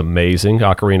 3D, which is amazing.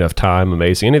 Ocarina of Time,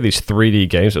 amazing. Any of these 3D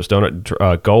games that was done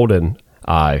at Golden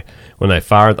Eye, when they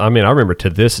fired, I remember to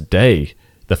this day,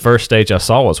 the first stage I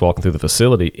saw was walking through the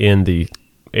facility in the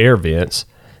air vents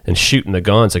and shooting the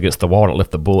guns against the wall to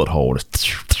lift the bullet hole.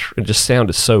 It just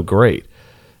sounded so great.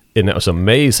 And that was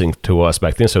amazing to us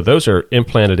back then. So those are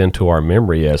implanted into our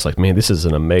memory as like, man, this is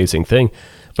an amazing thing.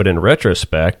 But in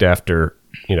retrospect, after,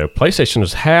 PlayStation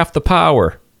was half the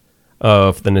power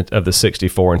of the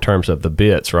 64 in terms of the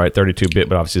bits, right? 32-bit,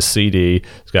 but obviously CD,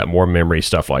 it's got more memory,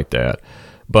 stuff like that.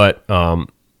 But, and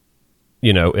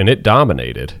it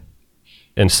dominated.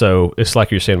 And so it's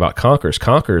like you're saying about Conker's,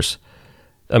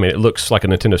 it looks like a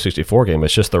Nintendo 64 game.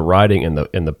 It's just the writing and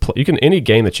any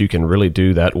game that you can really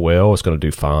do that well is going to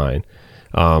do fine.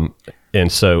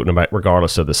 And so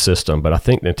regardless of the system, but I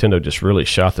think Nintendo just really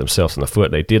shot themselves in the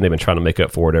foot. They did. They've been trying to make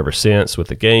up for it ever since with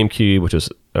the GameCube, which is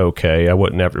okay. I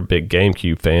wasn't ever a big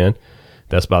GameCube fan.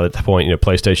 That's by the point,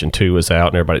 PlayStation 2 was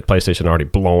out and PlayStation already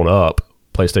blown up.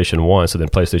 PlayStation 1, so then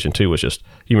PlayStation 2 was just,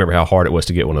 you remember how hard it was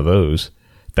to get one of those.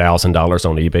 $1,000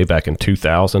 on eBay back in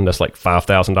 2000. That's like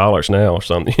 $5,000 now or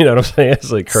something. You know what I'm saying?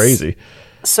 It's like crazy.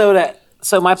 So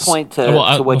my point to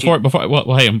what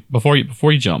before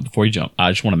you jump,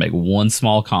 I just want to make one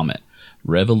small comment.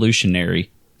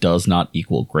 Revolutionary does not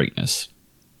equal greatness.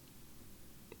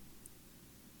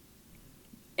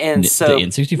 And the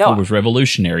N64 was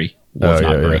revolutionary, was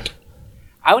not great. Yeah.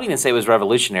 I wouldn't even say it was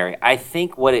revolutionary. I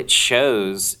think what it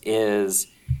shows is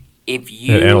if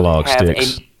you analog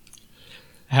sticks.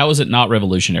 How is it not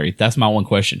revolutionary? That's my one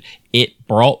question. It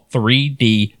brought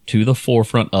 3D to the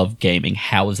forefront of gaming.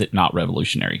 How is it not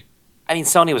revolutionary?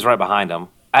 Sony was right behind them.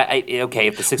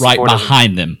 If the 64 right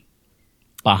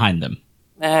behind them.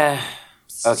 Okay.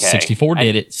 64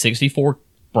 did it. 64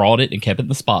 brought it and kept it in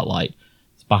the spotlight.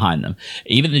 It's behind them.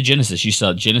 Even the Genesis. You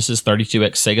saw Genesis,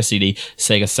 32X, Sega CD,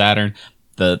 Sega Saturn,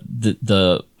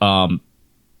 the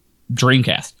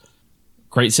Dreamcast.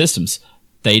 Great systems.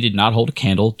 They did not hold a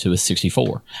candle to a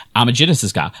 64. I'm a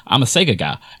Genesis guy. I'm a Sega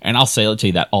guy. And I'll say it to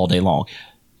you that all day long.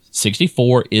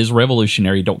 64 is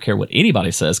revolutionary. Don't care what anybody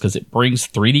says because it brings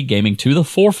 3D gaming to the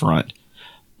forefront.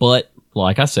 But,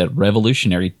 like I said,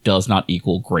 revolutionary does not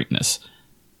equal greatness.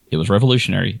 It was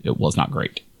revolutionary. It was not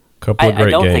great. Couple of great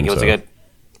games, think it was a good...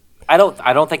 I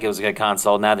don't think it was a good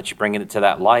console now that you're bringing it to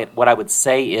that light. What I would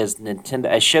say is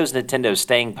Nintendo... It shows Nintendo's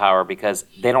staying power because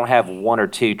they don't have one or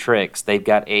two tricks. They've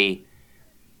got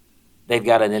they've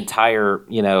got an entire,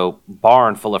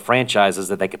 barn full of franchises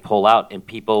that they could pull out, and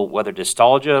people, whether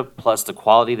nostalgia plus the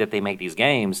quality that they make these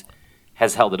games,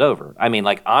 has held it over. I mean,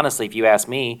 like, honestly, if you ask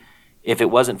me, if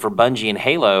it wasn't for Bungie and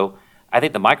Halo, I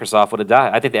think the Microsoft would have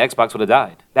died. I think the Xbox would have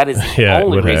died. That is the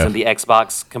only reason the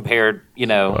Xbox compared,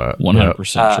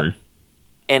 100% true.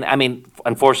 And I mean,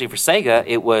 unfortunately for Sega,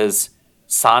 it was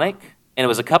Sonic, and it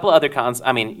was a couple of other cons.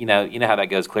 I mean, you know how that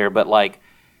goes, Clear. But like,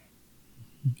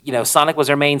 Sonic was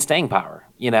their main staying power.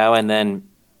 And then,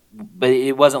 but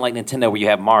it wasn't like Nintendo where you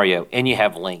have Mario and you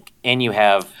have Link and you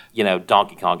have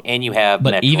Donkey Kong and you have.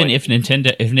 But Metroid. even if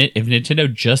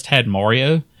Nintendo just had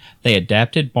Mario, they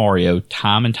adapted Mario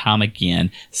time and time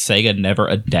again. Sega never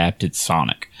adapted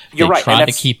Sonic. You're right. They tried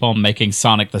to keep on making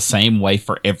Sonic the same way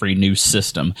for every new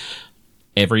system.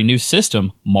 Every new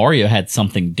system, Mario had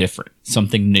something different,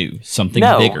 something new, something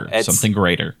bigger, something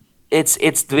greater. It's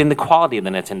in the quality of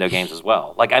the Nintendo games as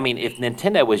well. Like, I mean, if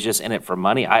Nintendo was just in it for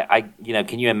money, I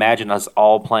can you imagine us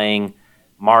all playing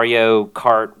Mario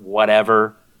Kart,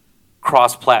 whatever,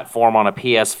 cross-platform on a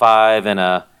PS5 and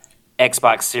a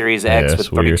Xbox Series X with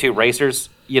 32 racers?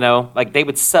 Like, they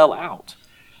would sell out.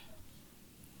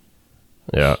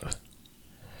 Yeah.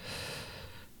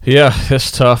 Yeah,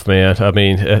 it's tough, man. I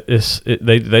mean,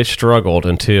 they struggled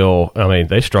until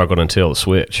the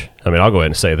Switch. I mean, I'll go ahead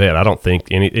and say that. I don't think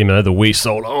the Wii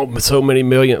sold so many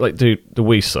million. Like, dude, the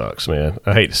Wii sucks, man.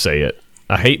 I hate to say it.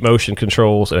 I hate motion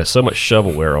controls, and it's so much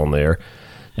shovelware on there.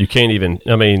 You can't even.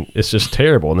 I mean, it's just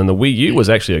terrible. And then the Wii U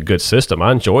was actually a good system.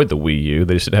 I enjoyed the Wii U.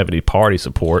 They just didn't have any third-party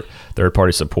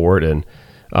support, and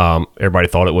everybody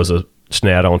thought it was a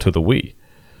snap onto the Wii.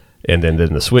 And then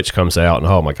the Switch comes out,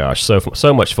 and oh my gosh,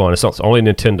 so much fun. It's not only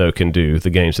Nintendo can do the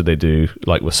games that they do,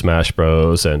 like with Smash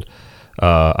Bros. And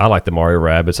I like the Mario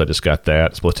Rabbids. I just got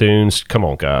that. Splatoons. Come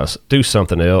on, guys, do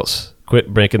something else. Quit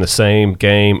making the same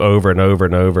game over and over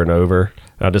and over and over.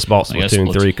 I just bought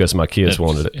Splatoon 3 because my kids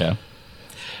wanted it. Yeah.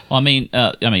 Well, I mean,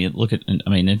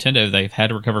 Nintendo, they've had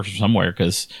to recover from somewhere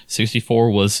because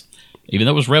 64 was, even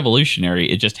though it was revolutionary,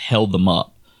 it just held them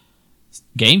up.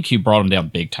 GameCube brought them down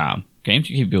big time.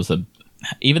 GameCube was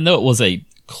even though it was a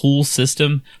cool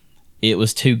system, it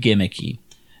was too gimmicky.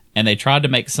 And they tried to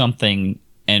make something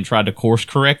and tried to course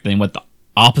correct, and went the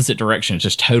opposite direction,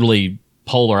 just totally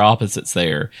polar opposites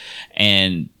there.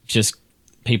 And just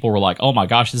people were like, oh my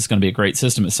gosh, this is going to be a great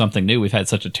system. It's something new. We've had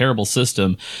such a terrible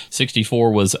system.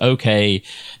 64 was okay.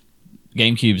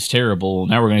 GameCube's terrible.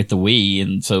 Now we're going to get the Wii,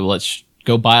 and so let's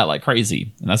go buy it like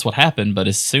crazy. And that's what happened. But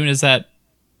as soon as that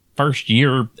first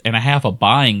year and a half of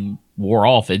buying wore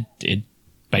off, it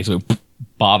basically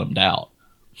bottomed out.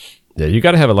 Yeah, you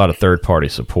got to have a lot of third-party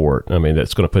support. I mean,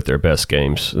 that's going to put their best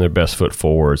games and their best foot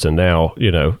forwards. And now,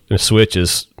 the Switch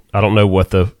is, I don't know what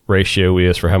the ratio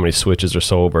is for how many Switches are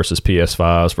sold versus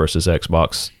PS5s versus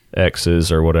Xbox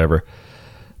X's or whatever.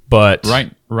 But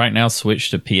right now, Switch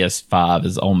to PS5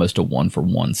 is almost a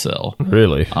 1-for-1 sell.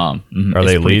 Really? Are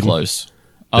they leading? Close.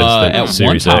 At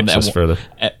Series X is further.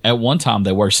 At one time,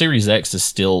 they were. Series X is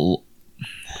still.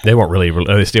 They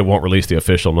still won't release the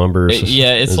official numbers.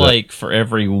 It's like for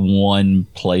every one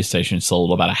PlayStation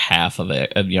sold, about a half of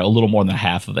it, a little more than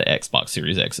half of the Xbox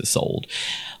Series X is sold.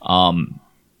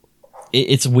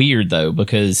 It's weird though,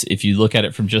 because if you look at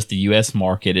it from just the U.S.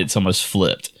 market, it's almost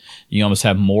flipped. You almost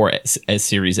have more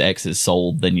Series X's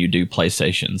sold than you do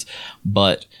PlayStations,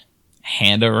 but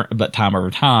time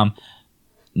over time,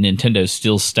 Nintendo's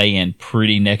still staying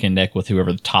pretty neck and neck with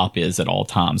whoever the top is at all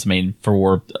times. I mean,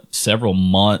 for several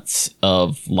months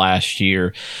of last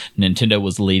year, Nintendo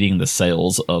was leading the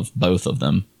sales of both of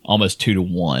them, almost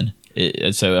 2-1.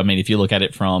 So, I mean, if you look at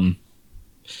it from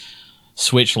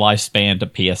Switch lifespan to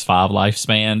PS5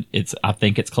 lifespan, I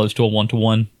think it's close to a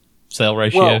 1-to-1 sale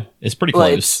ratio. Well, it's pretty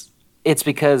close. It's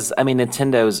because, I mean,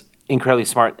 Nintendo's incredibly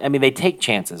smart. I mean, they take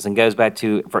chances, and goes back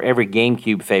to, for every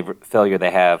GameCube failure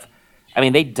they have, I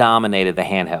mean, they dominated the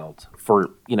handheld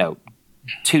for,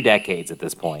 2 decades at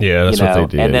this point. Yeah, that's what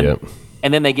they did.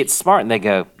 And then they get smart and they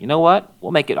go, you know what?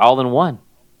 We'll make it all in one.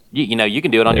 You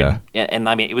can do it on your... And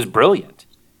I mean, it was brilliant.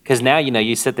 Because now,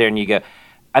 you sit there and you go...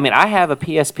 I mean, I have a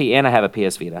PSP and I have a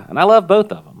PS Vita, and I love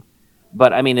both of them.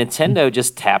 But, I mean, Nintendo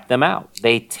just tapped them out.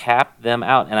 They tapped them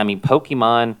out. And, I mean,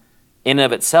 Pokemon in and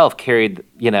of itself carried,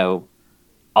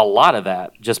 a lot of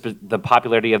that, just the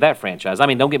popularity of that franchise. I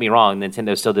mean, don't get me wrong,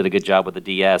 Nintendo still did a good job with the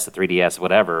DS, the 3DS,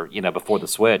 whatever, before the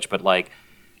Switch. But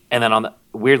and then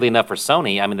weirdly enough for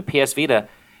Sony, I mean, the PS Vita,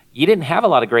 you didn't have a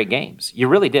lot of great games. You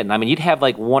really didn't. I mean, you'd have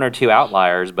 1 or 2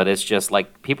 outliers, but it's just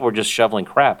people were just shoveling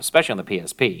crap, especially on the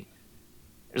PSP.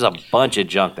 There's a bunch of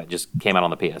junk that just came out on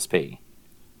the PSP.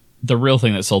 The real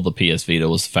thing that sold the PS Vita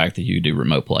was the fact that you do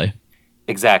remote play.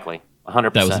 Exactly.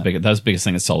 100%. That was the biggest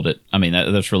thing that sold it. I mean,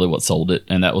 that's really what sold it,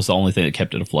 and that was the only thing that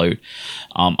kept it afloat.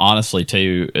 Honestly,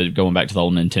 too, going back to the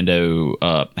old Nintendo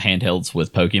handhelds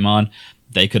with Pokemon,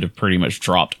 they could have pretty much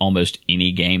dropped almost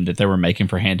any game that they were making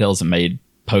for handhelds and made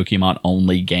Pokemon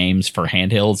only games for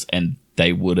handhelds, and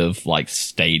they would have like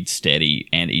stayed steady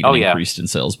and even increased in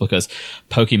sales, because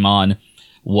Pokemon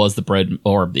was the bread,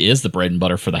 or is the bread and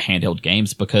butter for the handheld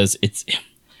games, because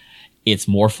it's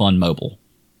more fun mobile.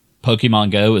 Pokemon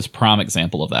Go is a prime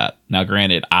example of that. Now,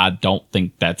 granted, I don't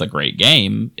think that's a great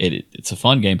game. It's a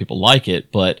fun game. People like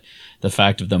it, but the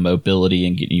fact of the mobility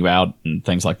and getting you out and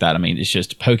things like that, I mean, it's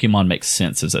just Pokemon makes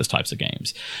sense as those types of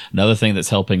games. Another thing that's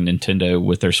helping Nintendo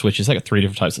with their Switches, they got 3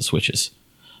 different types of Switches.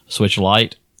 Switch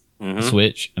Lite,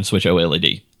 Switch, and Switch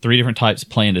OLED. 3 different types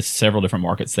play into several different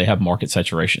markets. They have market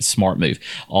saturation. Smart move.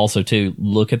 Also, too,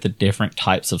 look at the different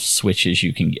types of Switches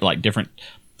you can get, like different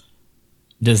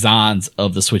designs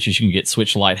of the Switches you can get.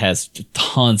 Switch Lite has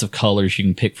tons of colors you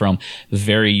can pick from,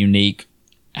 very unique,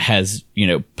 has,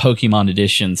 Pokemon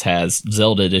editions, has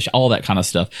Zelda edition, all that kind of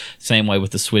stuff. Same way with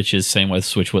the Switches, same way with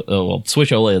Switch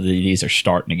OLEDs are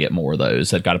starting to get more of those.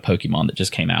 They've got a Pokemon that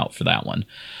just came out for that one,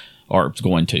 or it's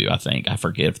going to, I think. I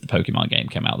forget if the Pokemon game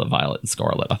came out, the Violet and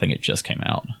Scarlet. I think it just came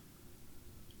out.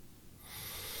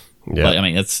 Yeah. But, I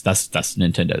mean, that's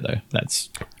Nintendo, though.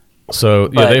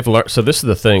 They've learned. So this is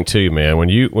the thing too, man. When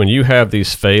you have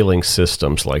these failing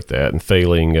systems like that and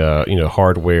failing,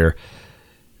 hardware,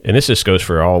 and this just goes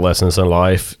for all lessons in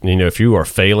life. If you are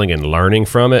failing and learning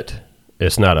from it,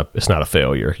 it's not a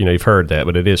failure. You've heard that,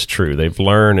 but it is true. They've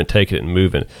learned and taken it and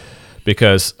moving,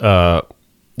 because, I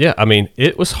mean,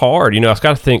 it was hard. I've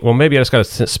got to think. Well, maybe I just got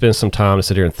to spend some time to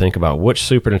sit here and think about which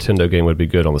Super Nintendo game would be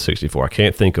good on the 64. I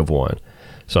can't think of one.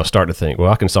 So I start to think,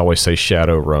 well, I can always say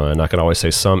Shadowrun. I can always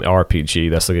say some RPG.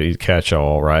 That's the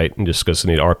catch-all, right? And just because I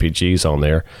need RPGs on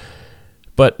there.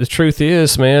 But the truth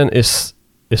is, man, it's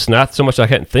not so much I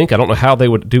can't think. I don't know how they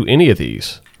would do any of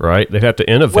these, right? They'd have to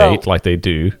innovate like they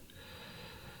do.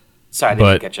 Sorry, I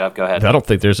didn't catch up. Go ahead. I don't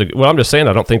think I'm just saying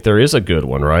I don't think there is a good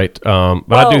one, right?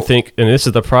 But I do think, and this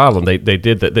is the problem, they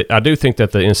did that. I do think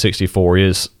that the N64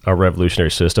 is a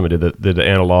revolutionary system. It did the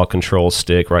analog control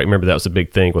stick, right? Remember that was the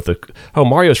big thing with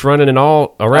Mario's running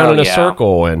around in a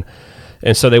circle,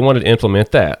 and so they wanted to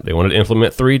implement that. They wanted to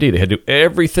implement 3D. They had to do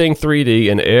everything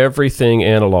 3D and everything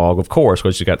analog, of course,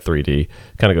 because you got 3D.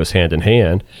 Kind of goes hand in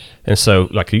hand. And so,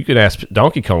 like, you could ask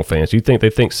Donkey Kong fans, do you think they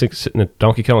think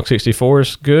Donkey Kong 64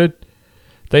 is good?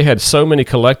 They had so many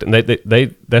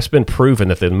that's been proven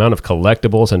that the amount of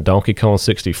collectibles in Donkey Kong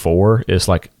 64 is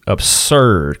like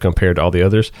absurd compared to all the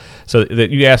others. So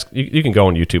that you can go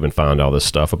on YouTube and find all this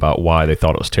stuff about why they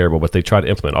thought it was terrible, but they tried to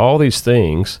implement all these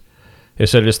things.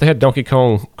 Instead of they had Donkey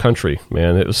Kong Country,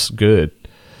 man, it was good.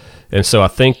 And so I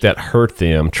think that hurt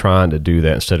them trying to do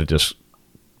that instead of just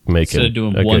making instead of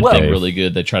doing one thing really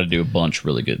good, they try to do a bunch of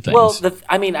really good things. Well,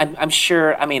 I'm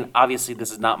sure. I mean, obviously,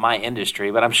 this is not my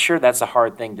industry, but I'm sure that's a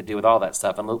hard thing to do with all that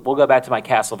stuff. And we'll go back to my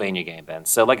Castlevania game then.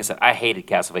 So, like I said, I hated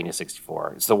Castlevania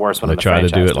 64. It's the worst one. They tried to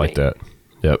do it like that.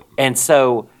 Yep. And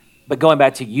so, but going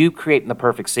back to you creating the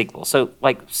perfect sequel. So,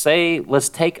 like, let's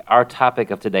take our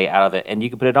topic of today out of it, and you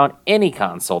can put it on any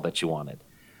console that you wanted.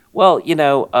 Well,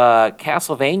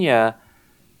 Castlevania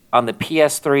on the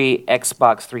PS3,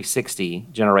 Xbox 360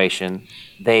 generation,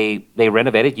 they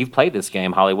renovated. You've played this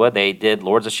game, Hollywood. They did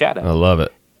Lords of Shadow. I love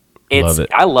it.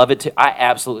 I love it too. I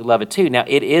absolutely love it too. Now,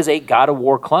 it is a God of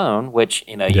War clone, which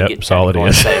you get solid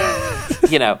and say,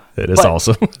 it is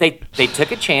awesome. They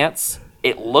took a chance.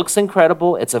 It looks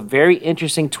incredible. It's a very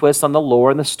interesting twist on the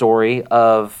lore and the story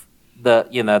of the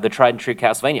tried and true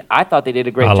Castlevania. I thought they did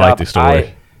a great job. I like the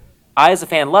story. I, as a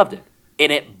fan, loved it,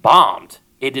 and it bombed.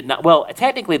 It did not. Well,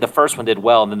 technically, the first one did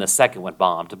well, and then the second one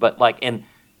bombed. But and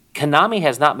Konami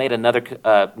has not made another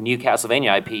new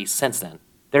Castlevania IP since then.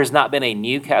 There's not been a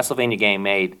new Castlevania game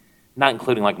made, not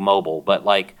including like mobile, but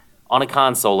like on a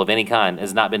console of any kind,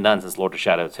 has not been done since Lord of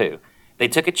Shadow 2. They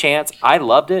took a chance. I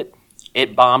loved it.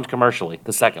 It bombed commercially.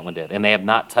 The second one did, and they have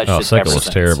not touched it ever since. The second was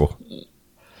terrible.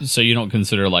 So you don't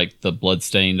consider like the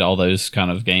Bloodstained, all those kind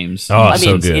of games? Oh,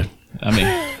 so good.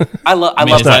 I love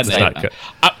that.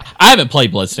 I haven't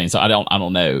played Bloodstained, so I don't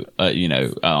know. Now,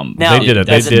 they did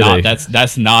it.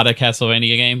 That's not a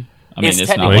Castlevania game. I mean,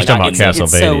 it's not. We're talking about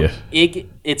Castlevania.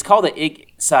 It's called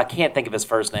so I can't think of his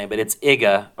first name, but it's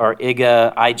Iga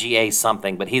IGA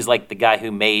something. But he's like the guy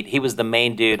he was the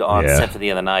main dude on Symphony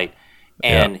of the Night,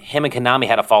 and him and Konami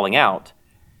had a falling out,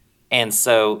 and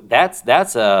so that's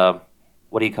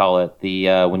what do you call it?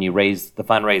 The when you raise the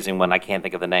fundraising one, I can't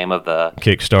think of the name of the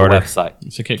Kickstarter website.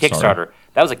 It's a Kickstarter.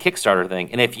 That was a Kickstarter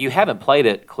thing. And if you haven't played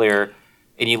it, Clear,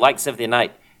 and you like Symphony of the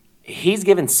Night, he's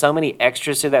given so many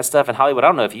extras to that stuff in Hollywood. I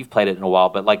don't know if you've played it in a while,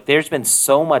 but like there's been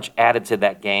so much added to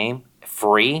that game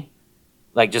free,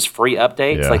 like just free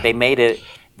updates. Like they made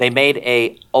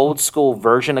a old school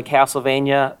version of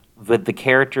Castlevania with the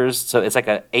characters. So it's like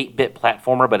a 8-bit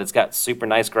platformer, but it's got super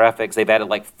nice graphics. They've added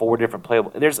like 4 different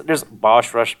playable. There's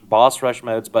boss rush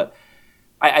modes, but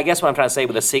I guess what I'm trying to say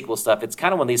with the sequel stuff, it's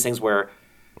kind of one of these things where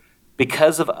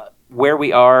because of where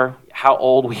we are, how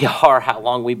old we are, how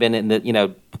long we've been in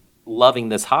the loving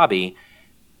this hobby.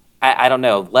 I don't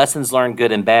know. Lessons learned,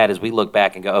 good and bad, as we look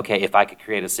back and go, okay, if I could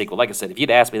create a sequel. Like I said, if you'd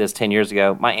asked me this 10 years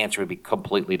ago, my answer would be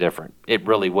completely different. It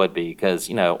really would be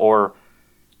because, or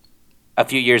a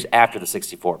few years after the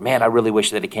 64. Man, I really wish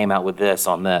that it came out with this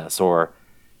on this. Or,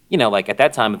 like at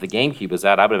that time, if the GameCube was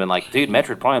out, I would have been like, dude,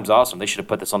 Metroid Prime's awesome. They should have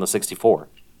put this on the 64.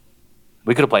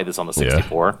 We could have played this on the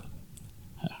 64.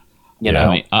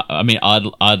 Yeah. I mean,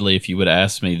 oddly, if you would have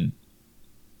asked me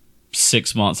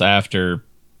 6 months after,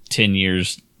 10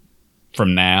 years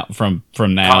from now,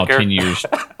 Conquer. 10 years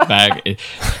back,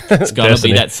 it's going to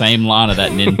be that same line of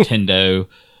that Nintendo.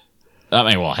 I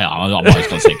mean, well, hell, I'm always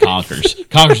going to say Conker's.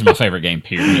 Conker's my favorite game,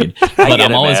 period. But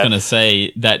I'm always going to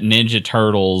say that Ninja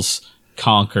Turtles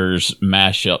Conker's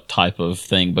mashup type of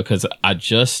thing because I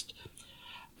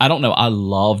don't know. I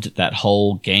loved that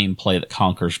whole gameplay that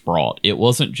Conker's brought. It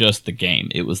wasn't just the game.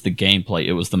 It was the gameplay.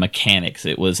 It was the mechanics.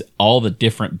 It was all the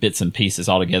different bits and pieces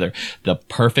all together. The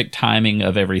perfect timing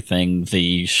of everything,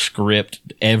 the script,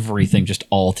 everything just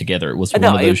all together. It was one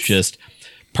of those just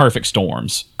perfect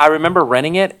storms. I remember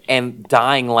renting it and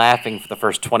dying laughing for the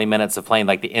first 20 minutes of playing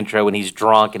like the intro when he's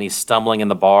drunk and he's stumbling in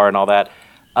the bar and all that.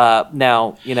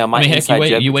 Now, my inside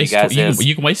joke with you guys is...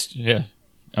 You can waste... Yeah.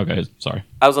 Okay, sorry.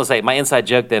 I was going to say, my inside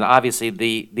joke then, obviously,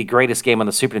 the greatest game on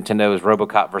the Super Nintendo is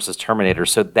RoboCop versus Terminator,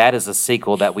 so that is a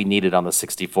sequel that we needed on the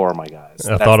 64, my guys.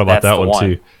 I thought about that one,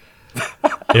 too.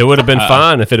 It would have been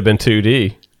fine if it had been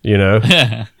 2D,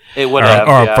 It would have,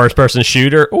 or a first-person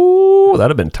shooter. Ooh, that would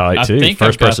have been tight, too.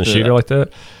 First-person shooter like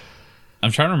that.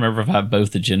 I'm trying to remember if I have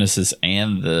both the Genesis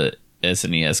and the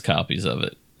SNES copies of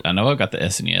it. I know I've got the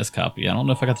SNES copy. I don't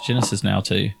know if I got the Genesis now,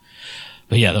 too.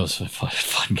 But yeah, that was a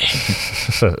fun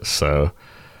game. So,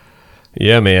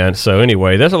 yeah, man. So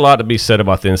anyway, there's a lot to be said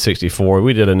about the N64.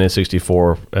 We did an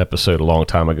N64 episode a long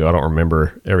time ago. I don't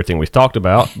remember everything we talked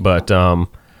about, but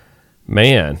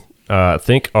man, I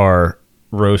think our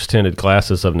rose-tinted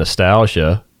glasses of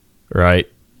nostalgia,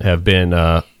 right, have been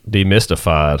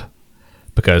demystified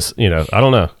because I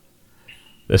don't know.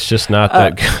 It's just not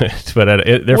that good, but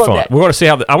they're fun. We're going to see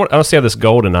how I want to see how this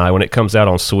GoldenEye when it comes out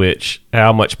on Switch.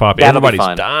 How much everybody's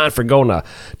dying for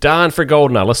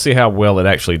GoldenEye. Let's see how well it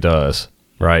actually does.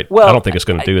 Right? Well, I don't think it's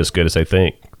going to do as good as they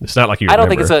think. It's not like you. I don't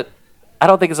think it's going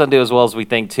to do as well as we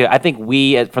think too. I think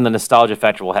we, from the nostalgia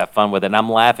factor, will have fun with it. And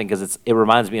I'm laughing because it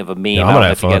reminds me of a meme. Yeah, I don't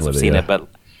know if you guys have seen it, but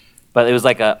it was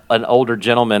like an older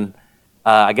gentleman.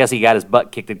 I guess he got his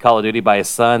butt kicked in Call of Duty by his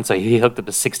son, so he hooked up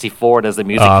to 64, and as the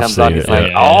music comes on, he's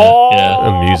like,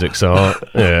 the music's on.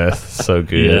 Yeah, so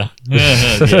good.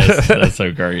 Yes, that's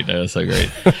so great. That's so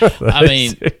great. I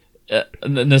mean,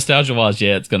 nostalgia-wise,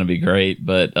 it's going to be great,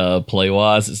 but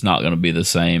play-wise, it's not going to be the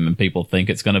same, and people think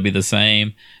it's going to be the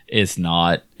same. It's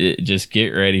not. Just get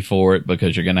ready for it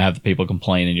because you're going to have the people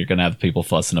complaining. You're going to have the people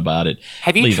fussing about it.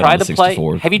 Have you tried to play?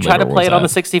 Have you tried to play it on the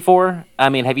 64? I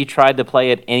mean, have you tried to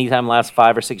play it anytime last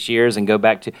 5 or 6 years and go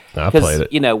back to? I played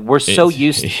it. We're so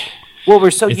used. Well, we're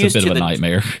so used to it's a bit of a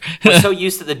nightmare. We're so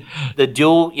used to the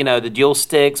dual, the dual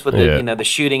sticks with the the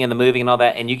shooting and the moving and all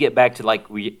that, and you get back to like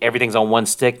everything's on one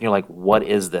stick, and you're like, what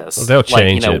is this? Well, they'll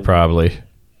change it probably.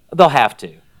 They'll have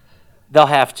to. Well,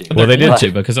 they did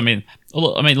too because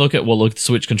look at the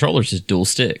Switch controllers is dual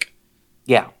stick.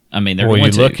 Yeah. I mean, they're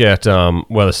you look at so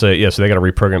they got to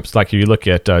reprogram. It's like if you look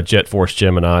at Jet Force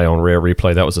Gemini on Rare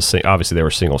Replay, that was obviously they were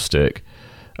single stick.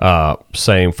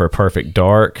 Same for Perfect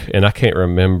Dark, and I can't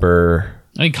remember.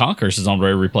 I mean, Conker's is on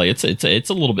Rare Replay. It's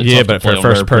a little bit tough but for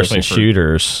first person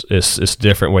shooters, it's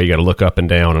different. Where you got to look up and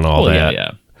down and all that.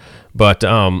 Yeah. But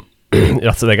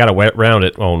so they got to round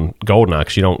it on GoldenEye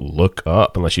because you don't look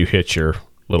up unless you hit your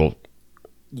little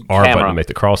R button to make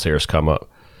the crosshairs come up.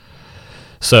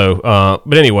 So,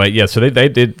 but anyway, so they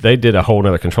did a whole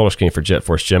other controller scheme for Jet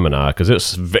Force Gemini because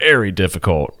it's very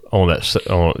difficult on that.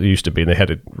 It used to be, and they had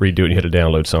to redo it. And you had to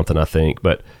download something, I think,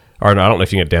 I don't know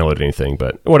if you can download anything,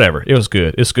 but whatever. It was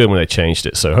good. It's good when they changed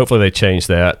it. So hopefully they change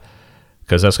that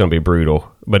because that's going to be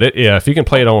brutal. But if you can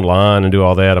play it online and do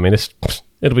all that, I mean,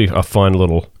 it'll be a fun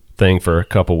little thing for a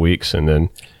couple weeks, and then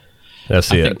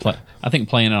that's it. I think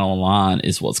playing it online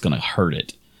is what's going to hurt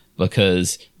it.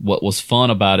 because what was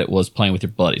fun about it was playing with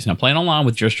your buddies. Now, playing online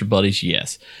with just your buddies,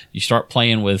 yes. You start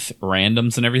playing with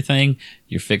randoms and everything,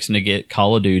 you're fixing to get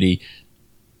Call of Duty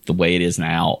the way it is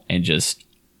now, and just...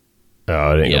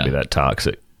 Oh, it ain't going to be that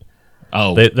toxic.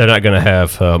 Oh. They're not going to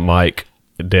have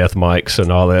death mics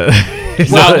and all that.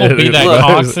 It's not going to be that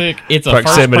toxic. It's a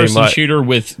first-person shooter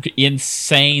with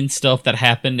insane stuff that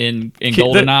happened in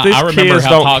GoldenEye. I remember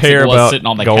how toxic it was sitting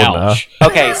on the couch.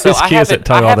 Okay, so I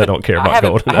don't care about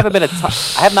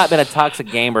GoldenEye. I have not been a toxic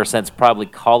gamer since probably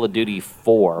Call of Duty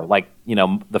 4. Like,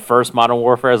 the first Modern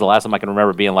Warfare is the last time I can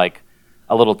remember being like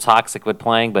a little toxic with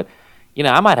playing. But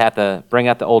I might have to bring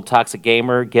out the old toxic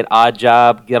gamer, get Odd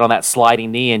Job, get on that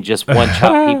sliding knee, and just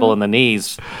one-chop people in the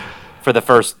knees for the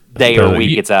first day or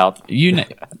week it's out.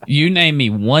 You name me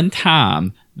one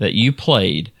time that you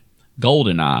played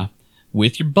GoldenEye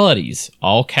with your buddies,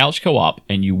 all couch co-op,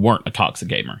 and you weren't a toxic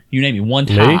gamer. You name me one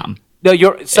time. No,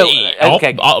 you're... So,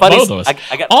 okay. Both of us.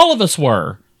 All of us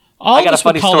were. All of us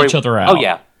would call each other out. Oh,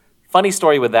 yeah. Funny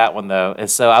story with that one, though,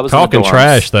 is so I was talking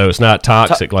trash, though. It's not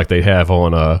toxic like they have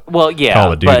on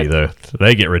Call of Duty, though.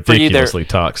 They get ridiculously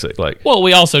toxic. Well,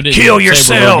 we also did kill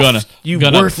yourself. We were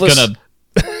gonna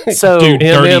so do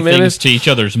dirty things to each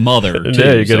other's mother. Too,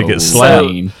 yeah, you're gonna get slapped.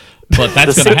 But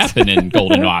that's gonna happen in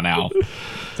GoldenEye now.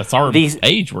 That's our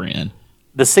age we're in.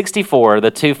 The 64.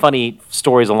 The two funny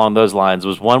stories along those lines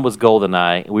was one was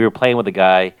GoldenEye. We were playing with a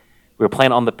guy. We were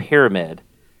playing on the pyramid,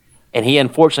 and he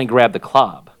unfortunately grabbed the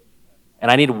club. And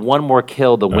I needed one more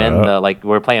kill to win we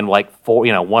were playing four,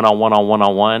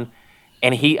 one-on-one.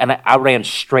 And I ran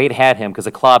straight at him because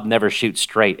the club never shoots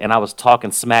straight. And I was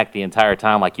talking smack the entire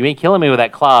time, like, you ain't killing me with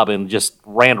that club, and just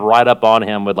ran right up on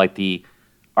him with the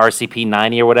RCP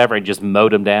 90 or whatever and just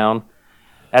mowed him down.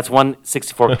 That's one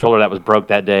 64 controller that was broke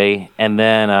that day. And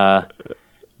then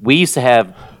we used to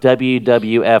have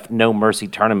WWF No Mercy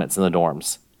tournaments in the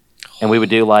dorms. And we would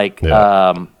do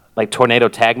tornado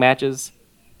tag matches.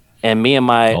 And me and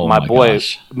my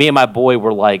boy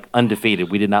were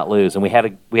undefeated. We did not lose, and we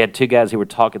had two guys who were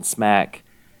talking smack.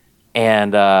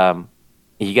 And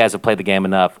you guys have played the game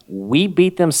enough. We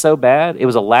beat them so bad. It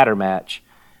was a ladder match.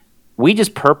 We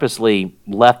just purposely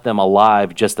left them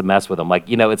alive just to mess with them.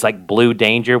 It's like Blue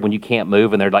Danger when you can't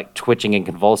move and they're twitching and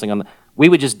convulsing we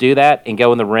would just do that and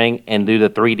go in the ring and do the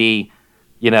 3D,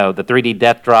 the 3D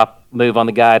death drop move on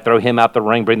the guy, throw him out the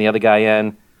ring, bring the other guy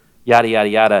in. Yada, yada,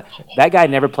 yada. That guy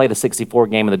never played a 64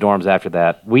 game in the dorms after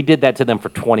that. We did that to them for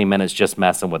 20 minutes just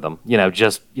messing with them.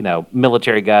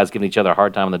 Military guys giving each other a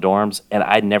hard time in the dorms, and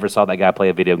I never saw that guy play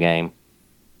a video game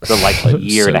for a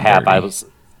year and a half.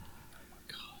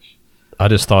 I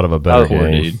just thought of a better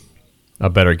game. Dude.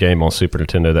 A better game on Super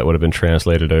Nintendo that would have been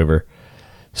translated over.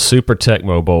 Super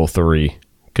Tecmo Bowl 3.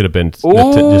 Could have been just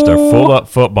a full-up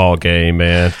football game,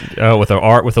 man. With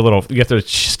a little, you get the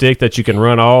stick that you can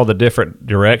run all the different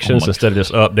directions instead of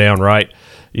just up, down, right.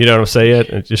 You know what I'm saying?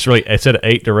 It's just really, instead of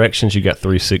 8 directions, you got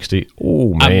 360.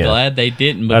 Oh man, I'm glad they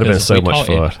didn't. That'd have been so much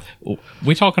fun.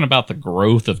 We're talking about the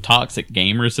growth of toxic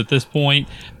gamers at this point.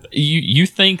 You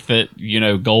think that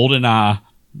GoldenEye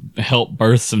helped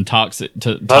birth some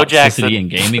toxicity in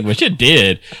gaming, which it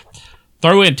did.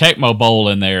 Throw in Tecmo Bowl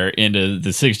in there into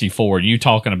the 64. You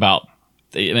talking about?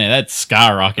 That's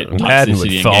skyrocket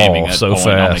toxicity in gaming so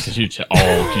fast.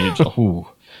 Tecmo.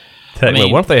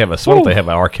 What if they have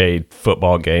an arcade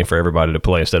football game for everybody to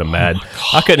play instead of Madden?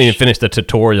 I couldn't even finish the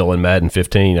tutorial in Madden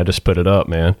 15. I just put it up,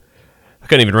 man. I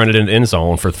couldn't even run it in the end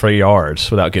zone for 3 yards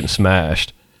without getting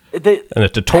smashed. And a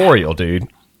tutorial, dude.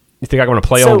 You think I want to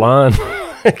play online?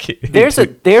 There's a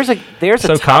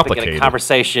topic in a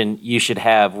conversation you should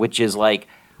have, which is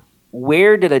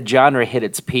where did a genre hit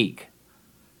its peak?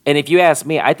 And if you ask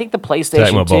me, I think the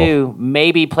PlayStation 2,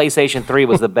 maybe PlayStation 3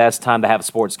 was the best time to have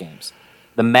sports games.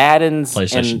 The Maddens,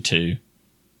 PlayStation 2.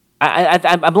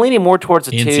 I'm leaning more towards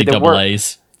the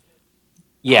NCAAs.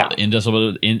 Yeah,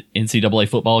 NCAA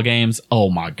football games. Oh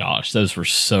my gosh, those were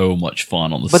so much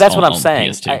fun on the. But that's what I'm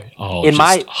saying. PS2.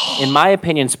 In my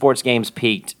opinion, sports games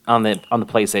peaked on the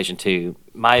PlayStation 2.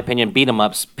 My opinion, beat 'em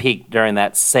ups peaked during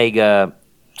that Sega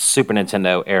Super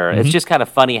Nintendo era. It's just kind of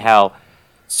funny how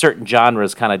certain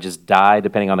genres kind of just die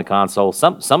depending on the console.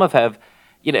 Some have,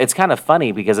 it's kind of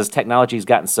funny because as technology's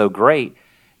gotten so great.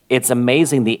 It's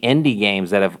amazing the indie games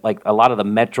that have a lot of the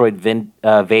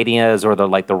Metroidvanias or the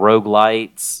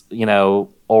roguelites,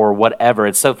 or whatever.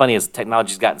 It's so funny as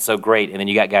technology's gotten so great, and then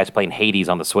you got guys playing Hades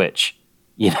on the Switch,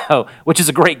 which is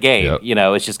a great game.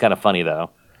 Yep. It's just kind of funny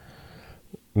though.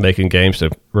 Making games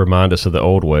to remind us of the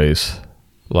old ways,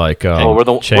 we're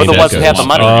the ones who have the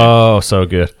money. Oh, so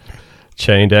good.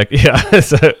 Chain Deck, yeah.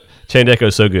 Chain Deck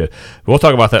is so good. We'll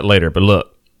talk about that later. But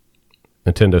look,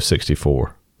 Nintendo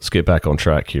 64. let's get back on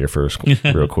track here first,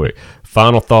 real quick.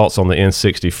 Final thoughts on the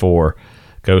N64.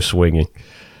 Go swinging.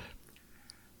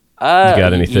 You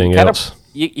got anything else?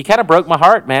 You kind of broke my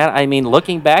heart, man. I mean,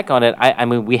 looking back on it, I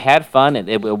mean, we had fun.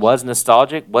 It was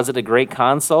nostalgic. Was it a great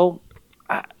console?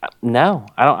 No,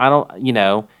 I don't. You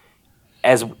know,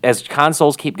 as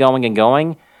consoles keep going and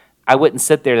going, I wouldn't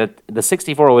sit there. That the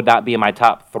 64 would not be in my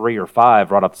top 3 or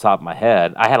 5 right off the top of my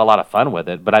head. I had a lot of fun with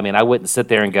it, but I mean, I wouldn't sit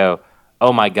there and go,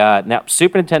 "Oh my God!" Now,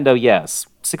 Super Nintendo, yes.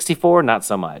 64, not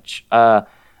so much.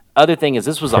 Other thing is,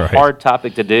 this was a hard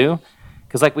topic to do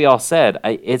because, like we all said,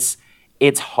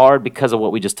 it's hard because of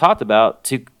what we just talked about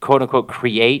to quote unquote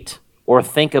create or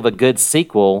think of a good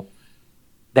sequel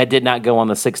that did not go on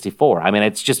the 64. I mean,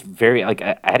 it's just very like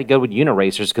I had to go with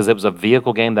Uniracers because it was a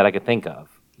vehicle game that I could think of.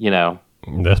 You know.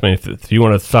 That's, I mean, if you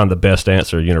want to find the best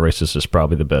answer, Uniracers is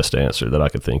probably the best answer that I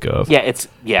could think of.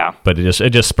 Yeah. But it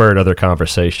just spurred other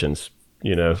conversations.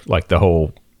 You know, like the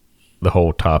whole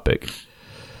topic.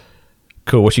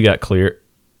 Cool. What you got, Clear?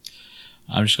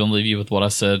 I'm just going to leave you with what I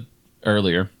said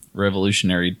earlier.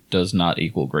 Revolutionary does not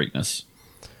equal greatness.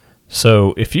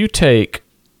 So if you take,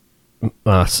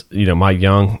 my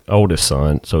young oldest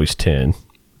son, so he's 10,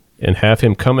 and have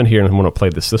him come in here and want to play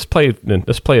this. Let's play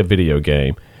a video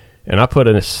game, and I put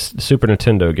a Super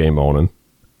Nintendo game on him.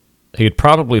 He'd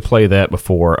probably play that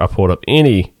before I pulled up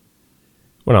any.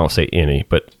 Well, I won't say any,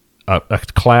 but a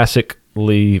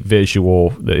classically visual,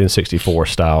 the N64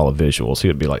 style of visuals. He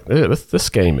would be like, "This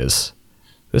game's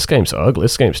ugly.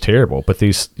 This game's terrible." But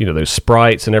these, those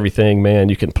sprites and everything, man,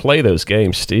 you can play those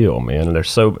games still, man, and they're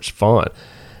so much fun.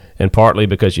 And partly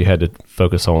because you had to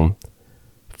focus on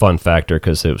fun factor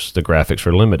because the graphics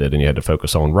were limited, and you had to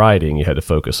focus on writing, you had to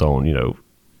focus on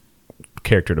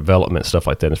character development, stuff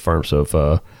like that, in terms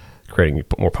of creating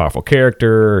a more powerful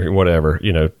character, whatever,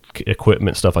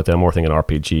 equipment, stuff like that. More thinking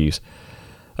RPGs.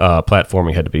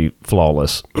 Platforming had to be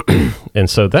flawless. And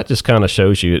so that just kind of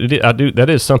shows you, that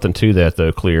is something to that,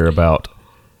 though, Clear, about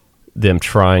them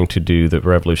trying to do the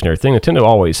revolutionary thing Nintendo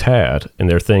always had. And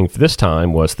their thing for this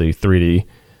time was the 3D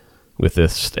with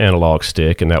this analog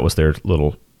stick, and that was their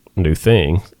little new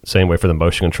thing. Same way for the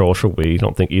motion controls for Wii. I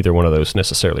don't think either one of those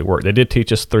necessarily worked. They did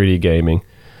teach us 3D gaming.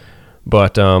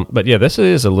 But yeah, this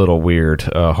is a little weird,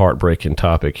 heartbreaking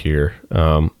topic here.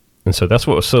 And so that's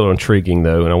what was so intriguing,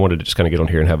 though, and I wanted to just kind of get on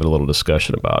here and have a little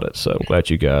discussion about it. So I'm glad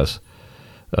you guys,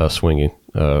 swinging,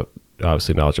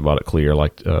 obviously knowledgeable about it, Clear,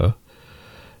 like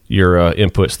your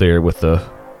inputs there with the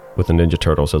Ninja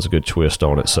Turtles. That's a good twist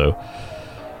on it. So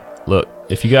look,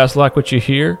 if you guys like what you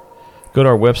hear, go to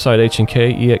our website,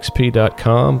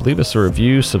 hnkexp.com. Leave us a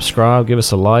review, subscribe, give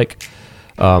us a like.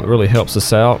 It really helps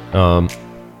us out.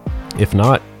 If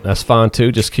not, that's fine,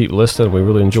 too. Just keep listening. We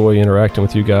really enjoy interacting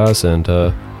with you guys and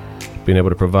being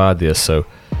able to provide this. So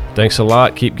thanks a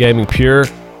lot. Keep gaming pure.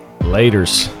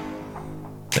 Laters.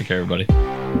 Take care, everybody.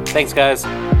 Thanks, guys.